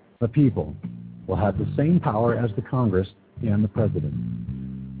 We, the people, will have the same power as the Congress and the President.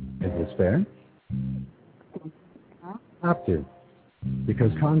 Is this fair? Have to,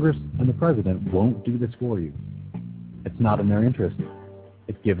 because Congress and the President won't do this for you. It's not in their interest.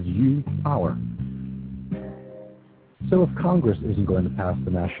 It gives you power. So if Congress isn't going to pass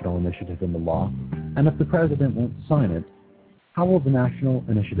the National Initiative into law, and if the President won't sign it, how will the National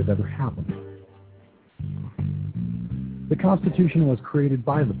Initiative ever happen? The Constitution was created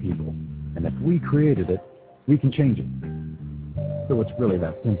by the people, and if we created it, we can change it. So it's really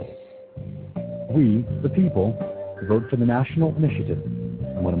that simple. We, the people, vote for the National Initiative,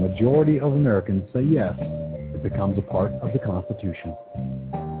 and when a majority of Americans say yes, it becomes a part of the Constitution.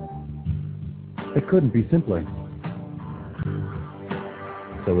 It couldn't be simpler.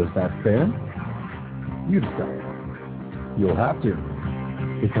 So is that fair? You decide. You'll have to,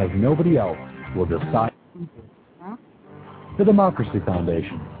 because nobody else will decide. The Democracy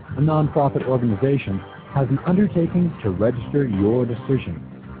Foundation, a non-profit organization, has an undertaking to register your decision.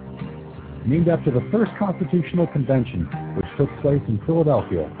 Named after the first Constitutional Convention, which took place in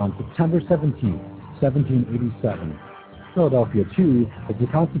Philadelphia on September 17, 1787. Philadelphia, too, is the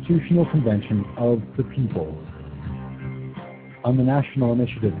Constitutional Convention of the people. On the National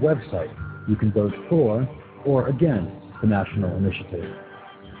Initiative website, you can vote for or against the National Initiative.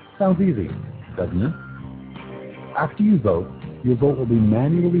 Sounds easy, doesn't it? After you vote, your vote will be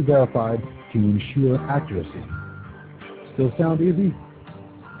manually verified to ensure accuracy. Still sound easy?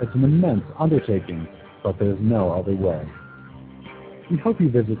 It's an immense undertaking, but there's no other way. We hope you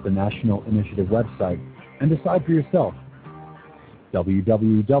visit the National Initiative website and decide for yourself.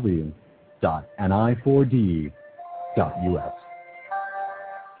 www.ni4d.us.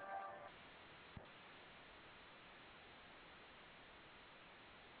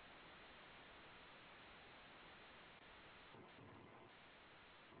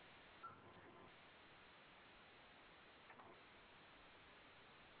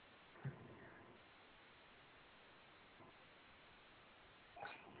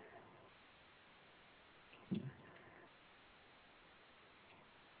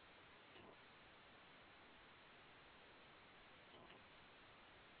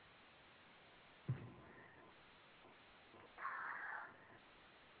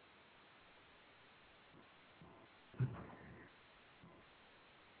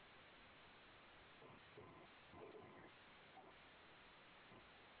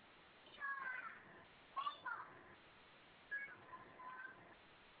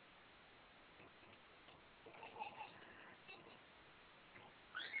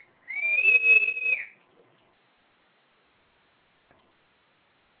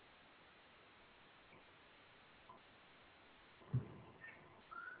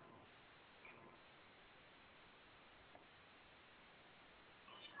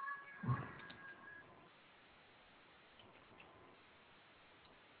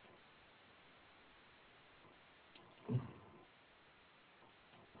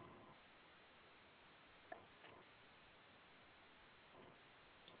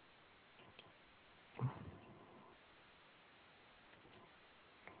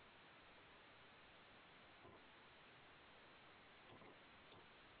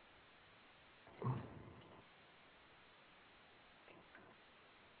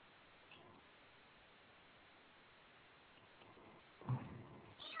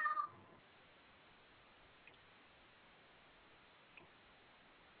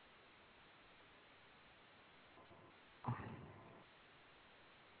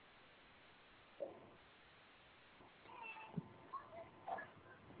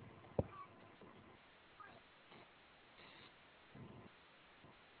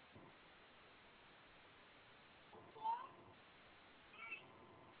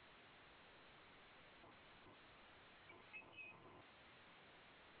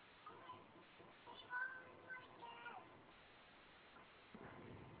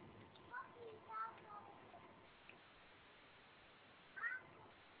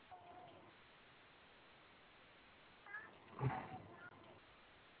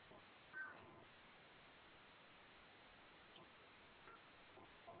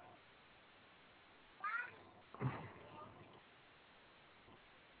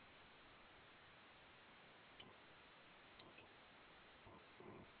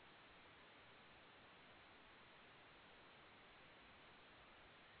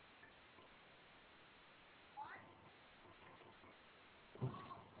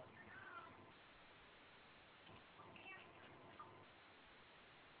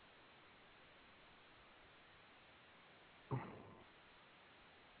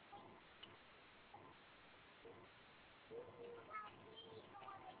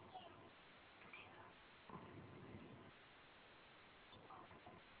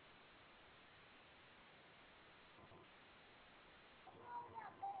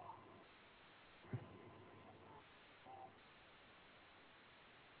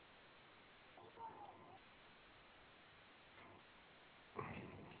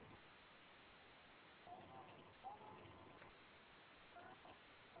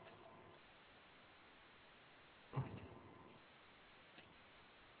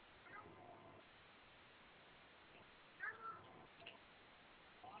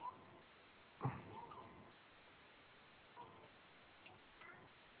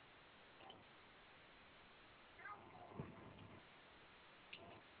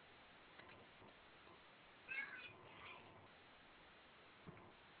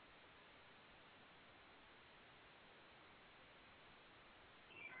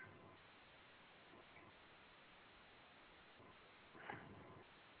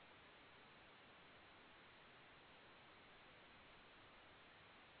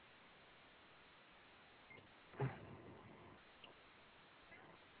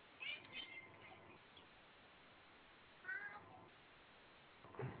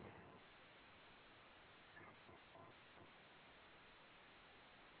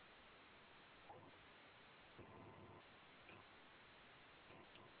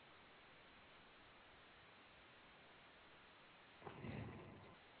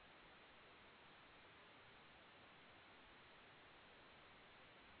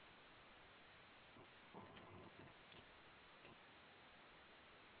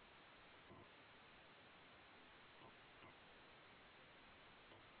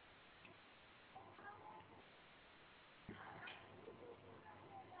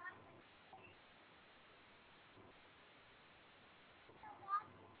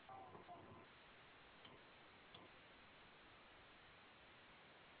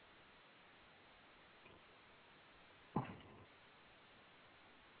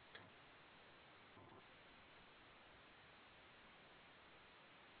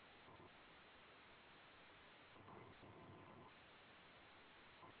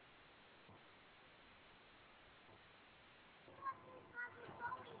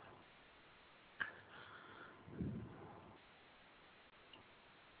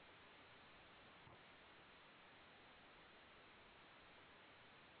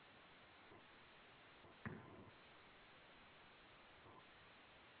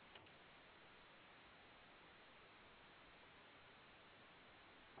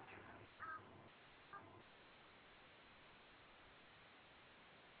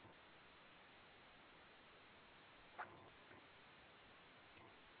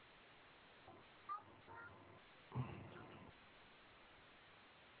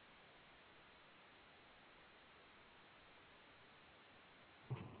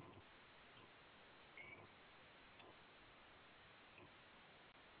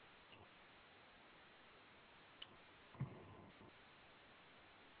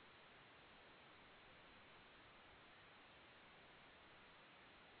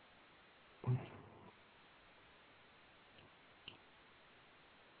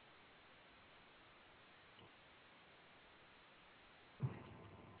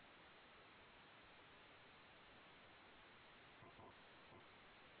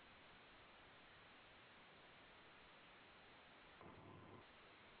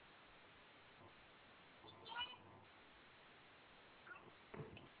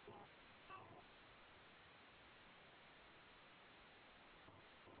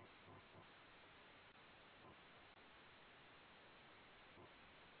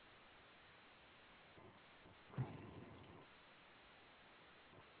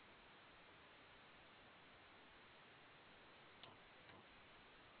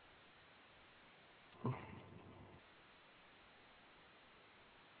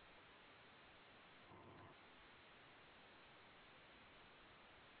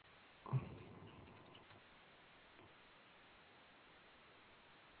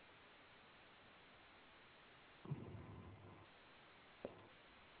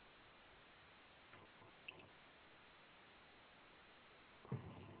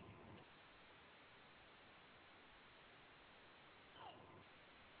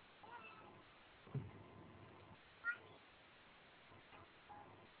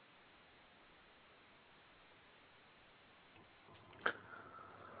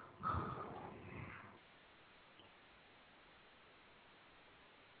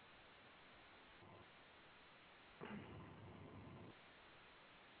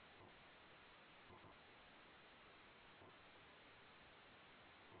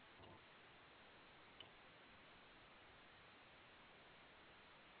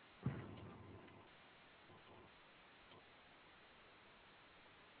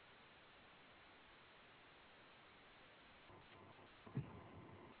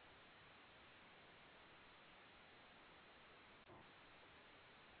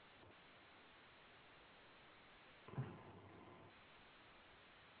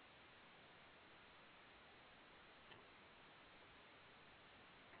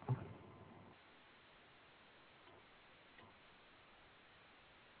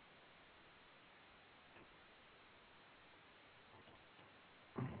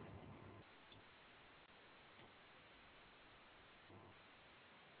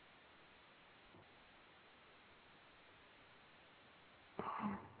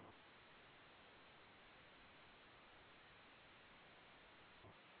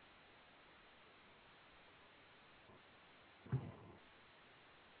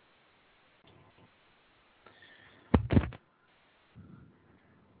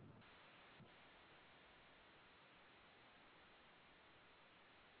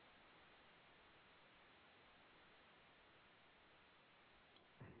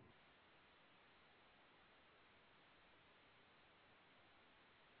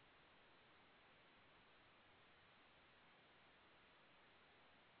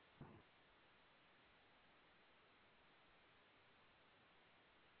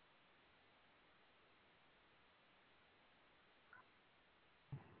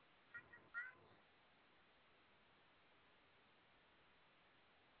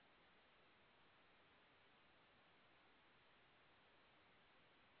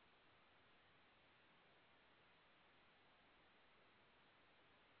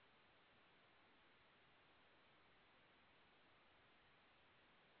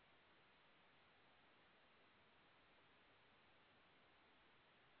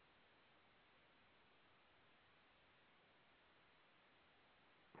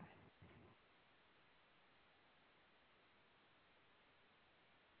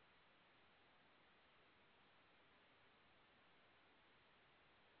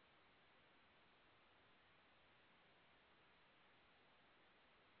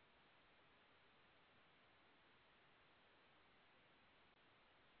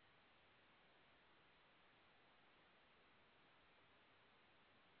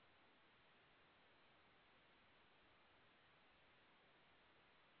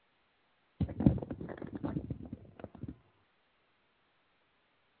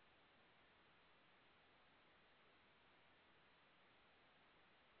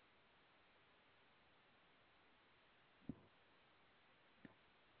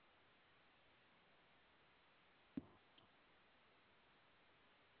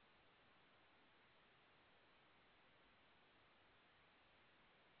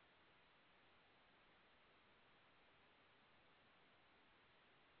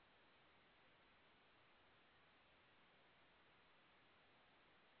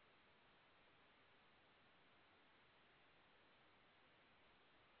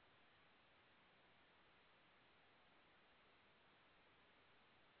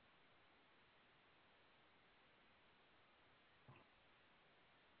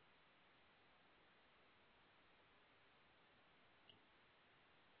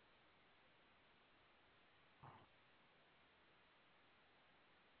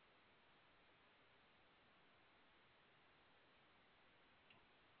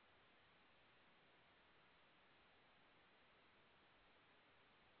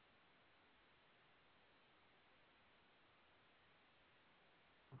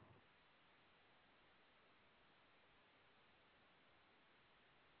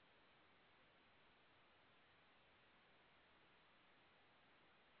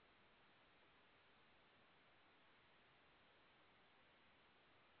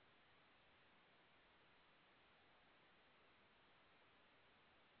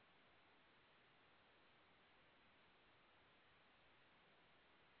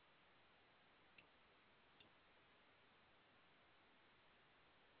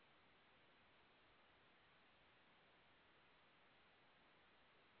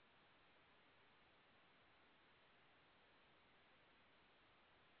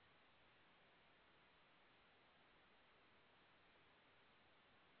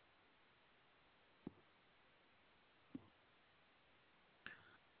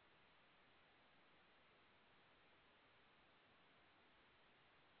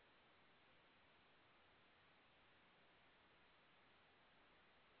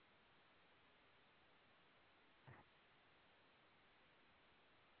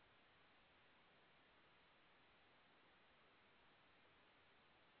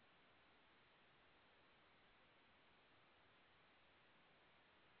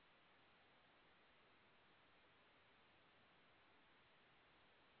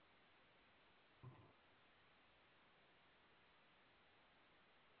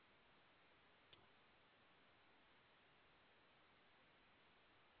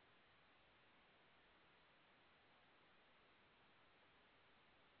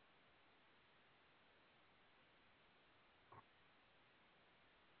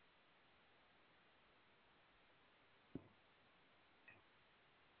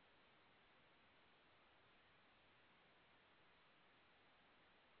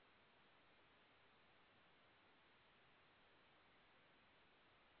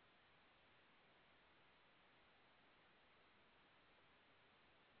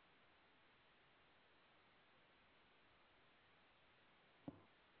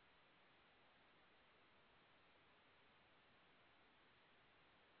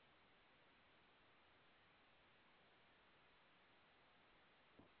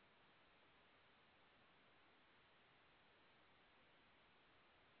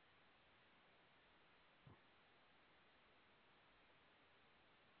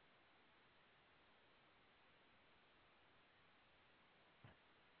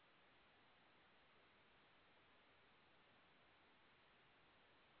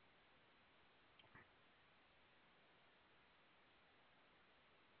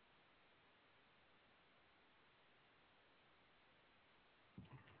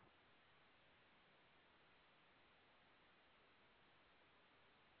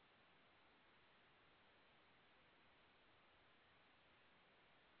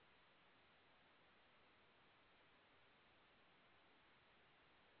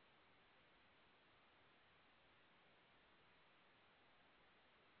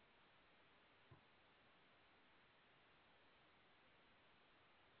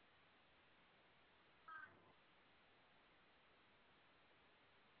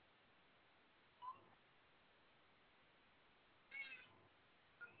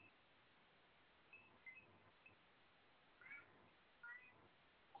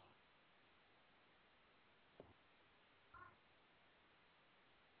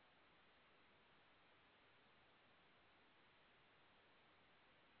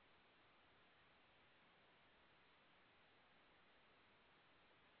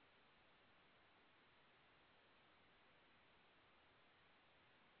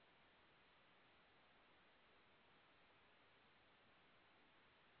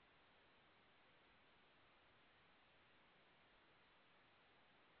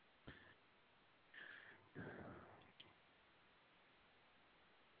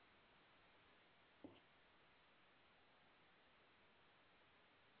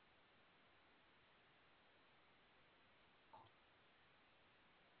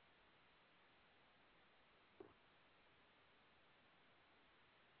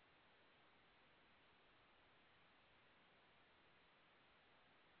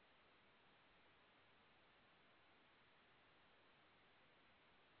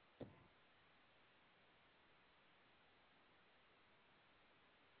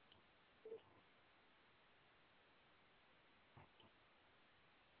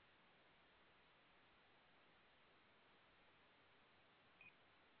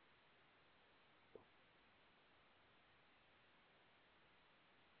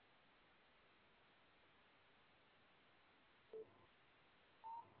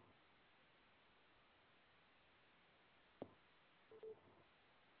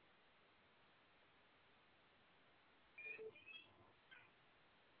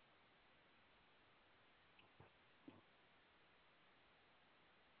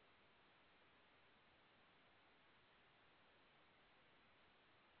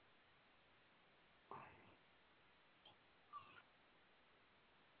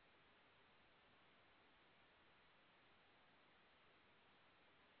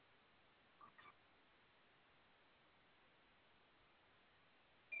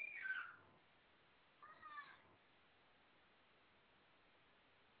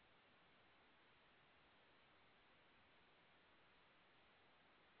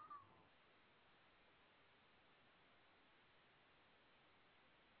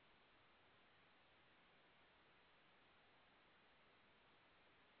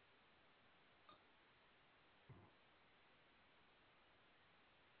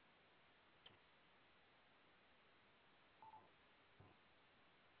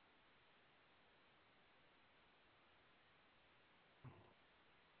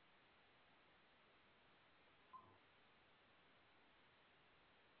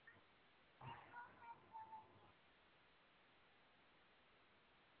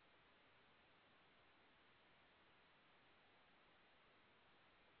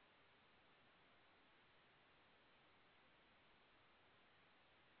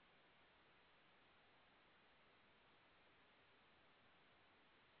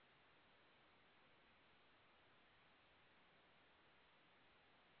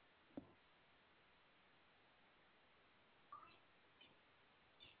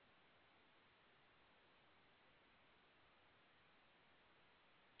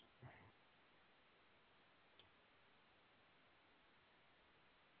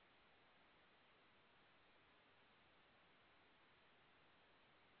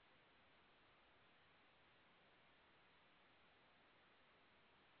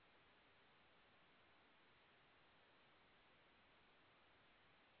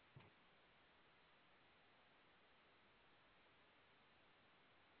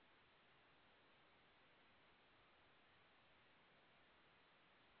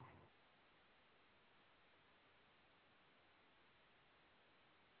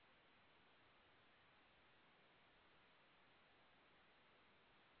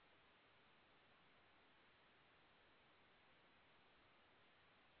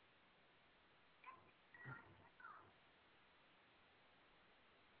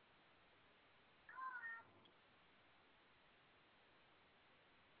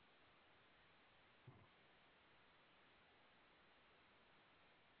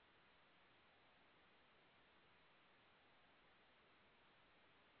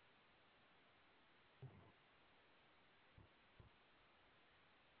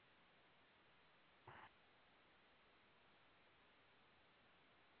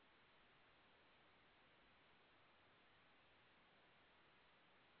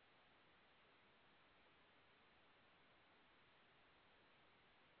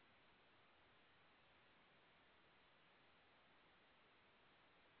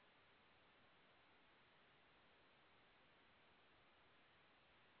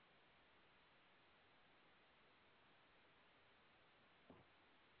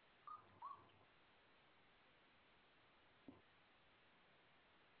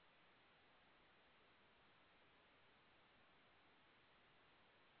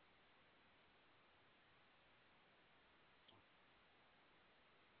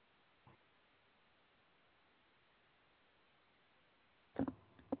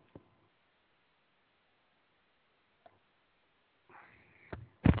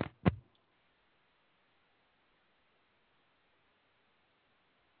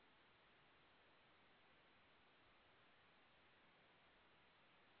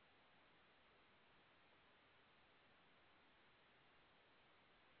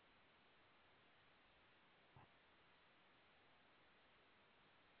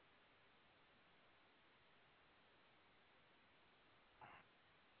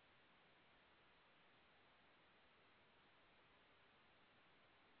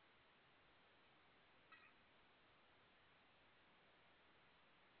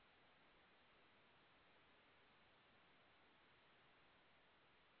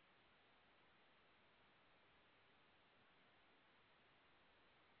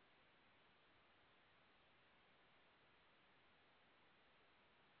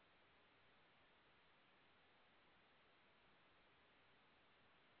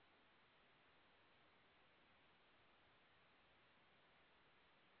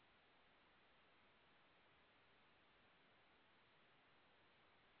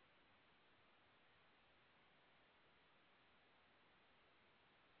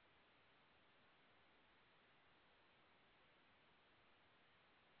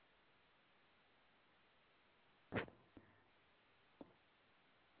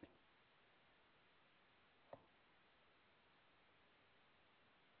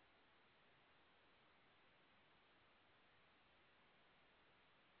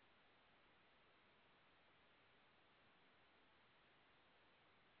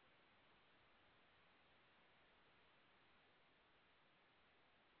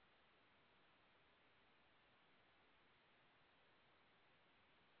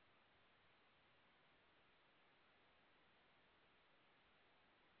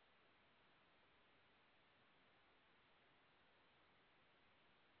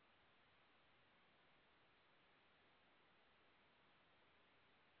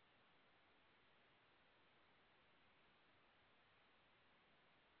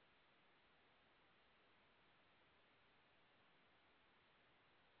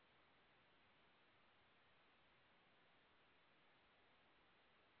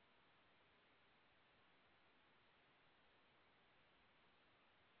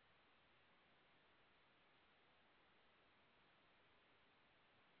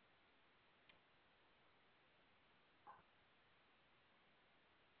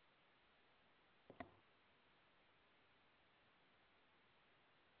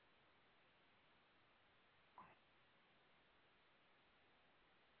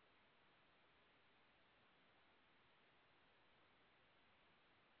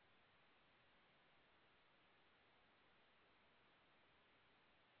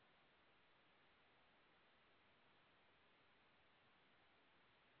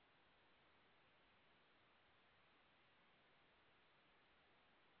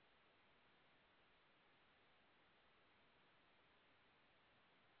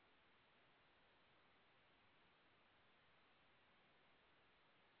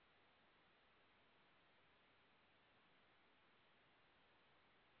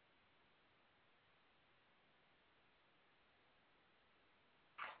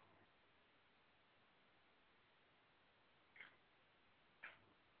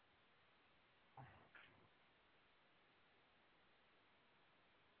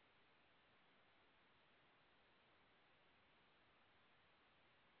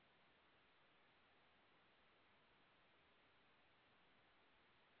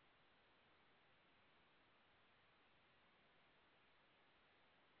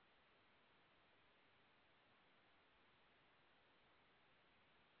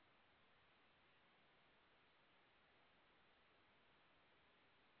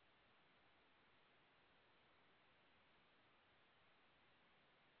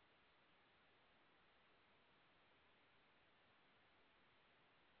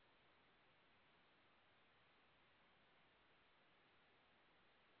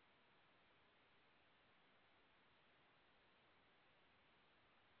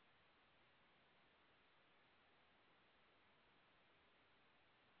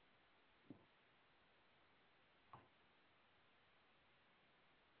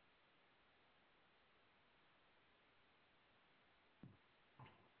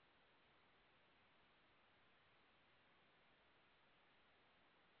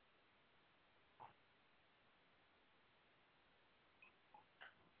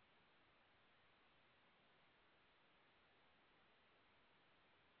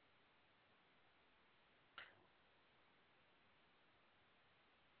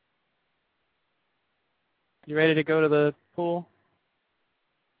 You ready to go to the pool?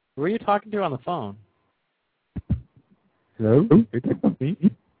 Who are you talking to on the phone? Hello? You're talking to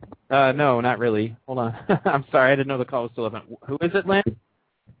me? No, not really. Hold on. I'm sorry, I didn't know the call was still open. Who is it, Lynn?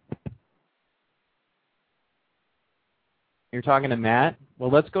 You're talking to Matt?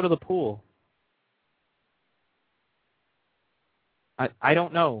 Well, let's go to the pool. I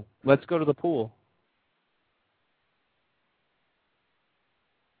don't know. Let's go to the pool.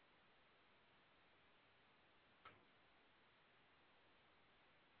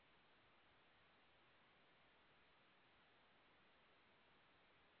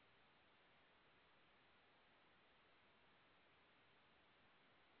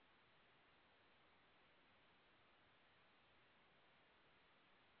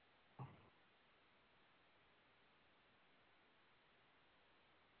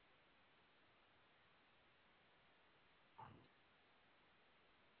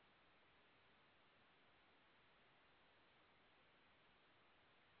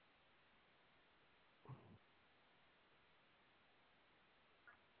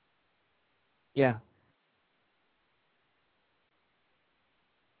 Yeah.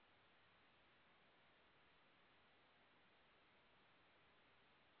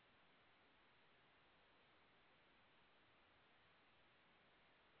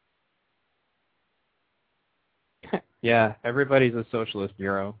 Yeah, everybody's a socialist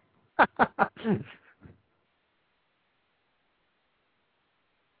bureau.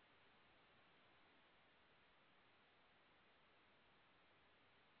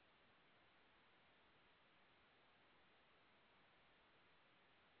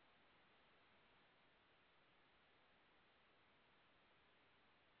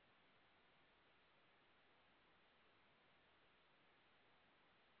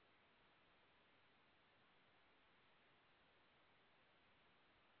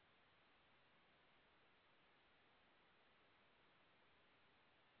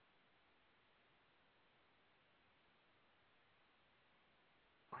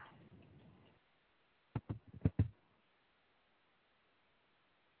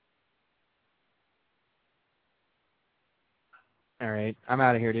 All right, I'm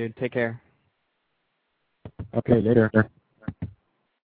out of here, dude. Take care. Okay, later.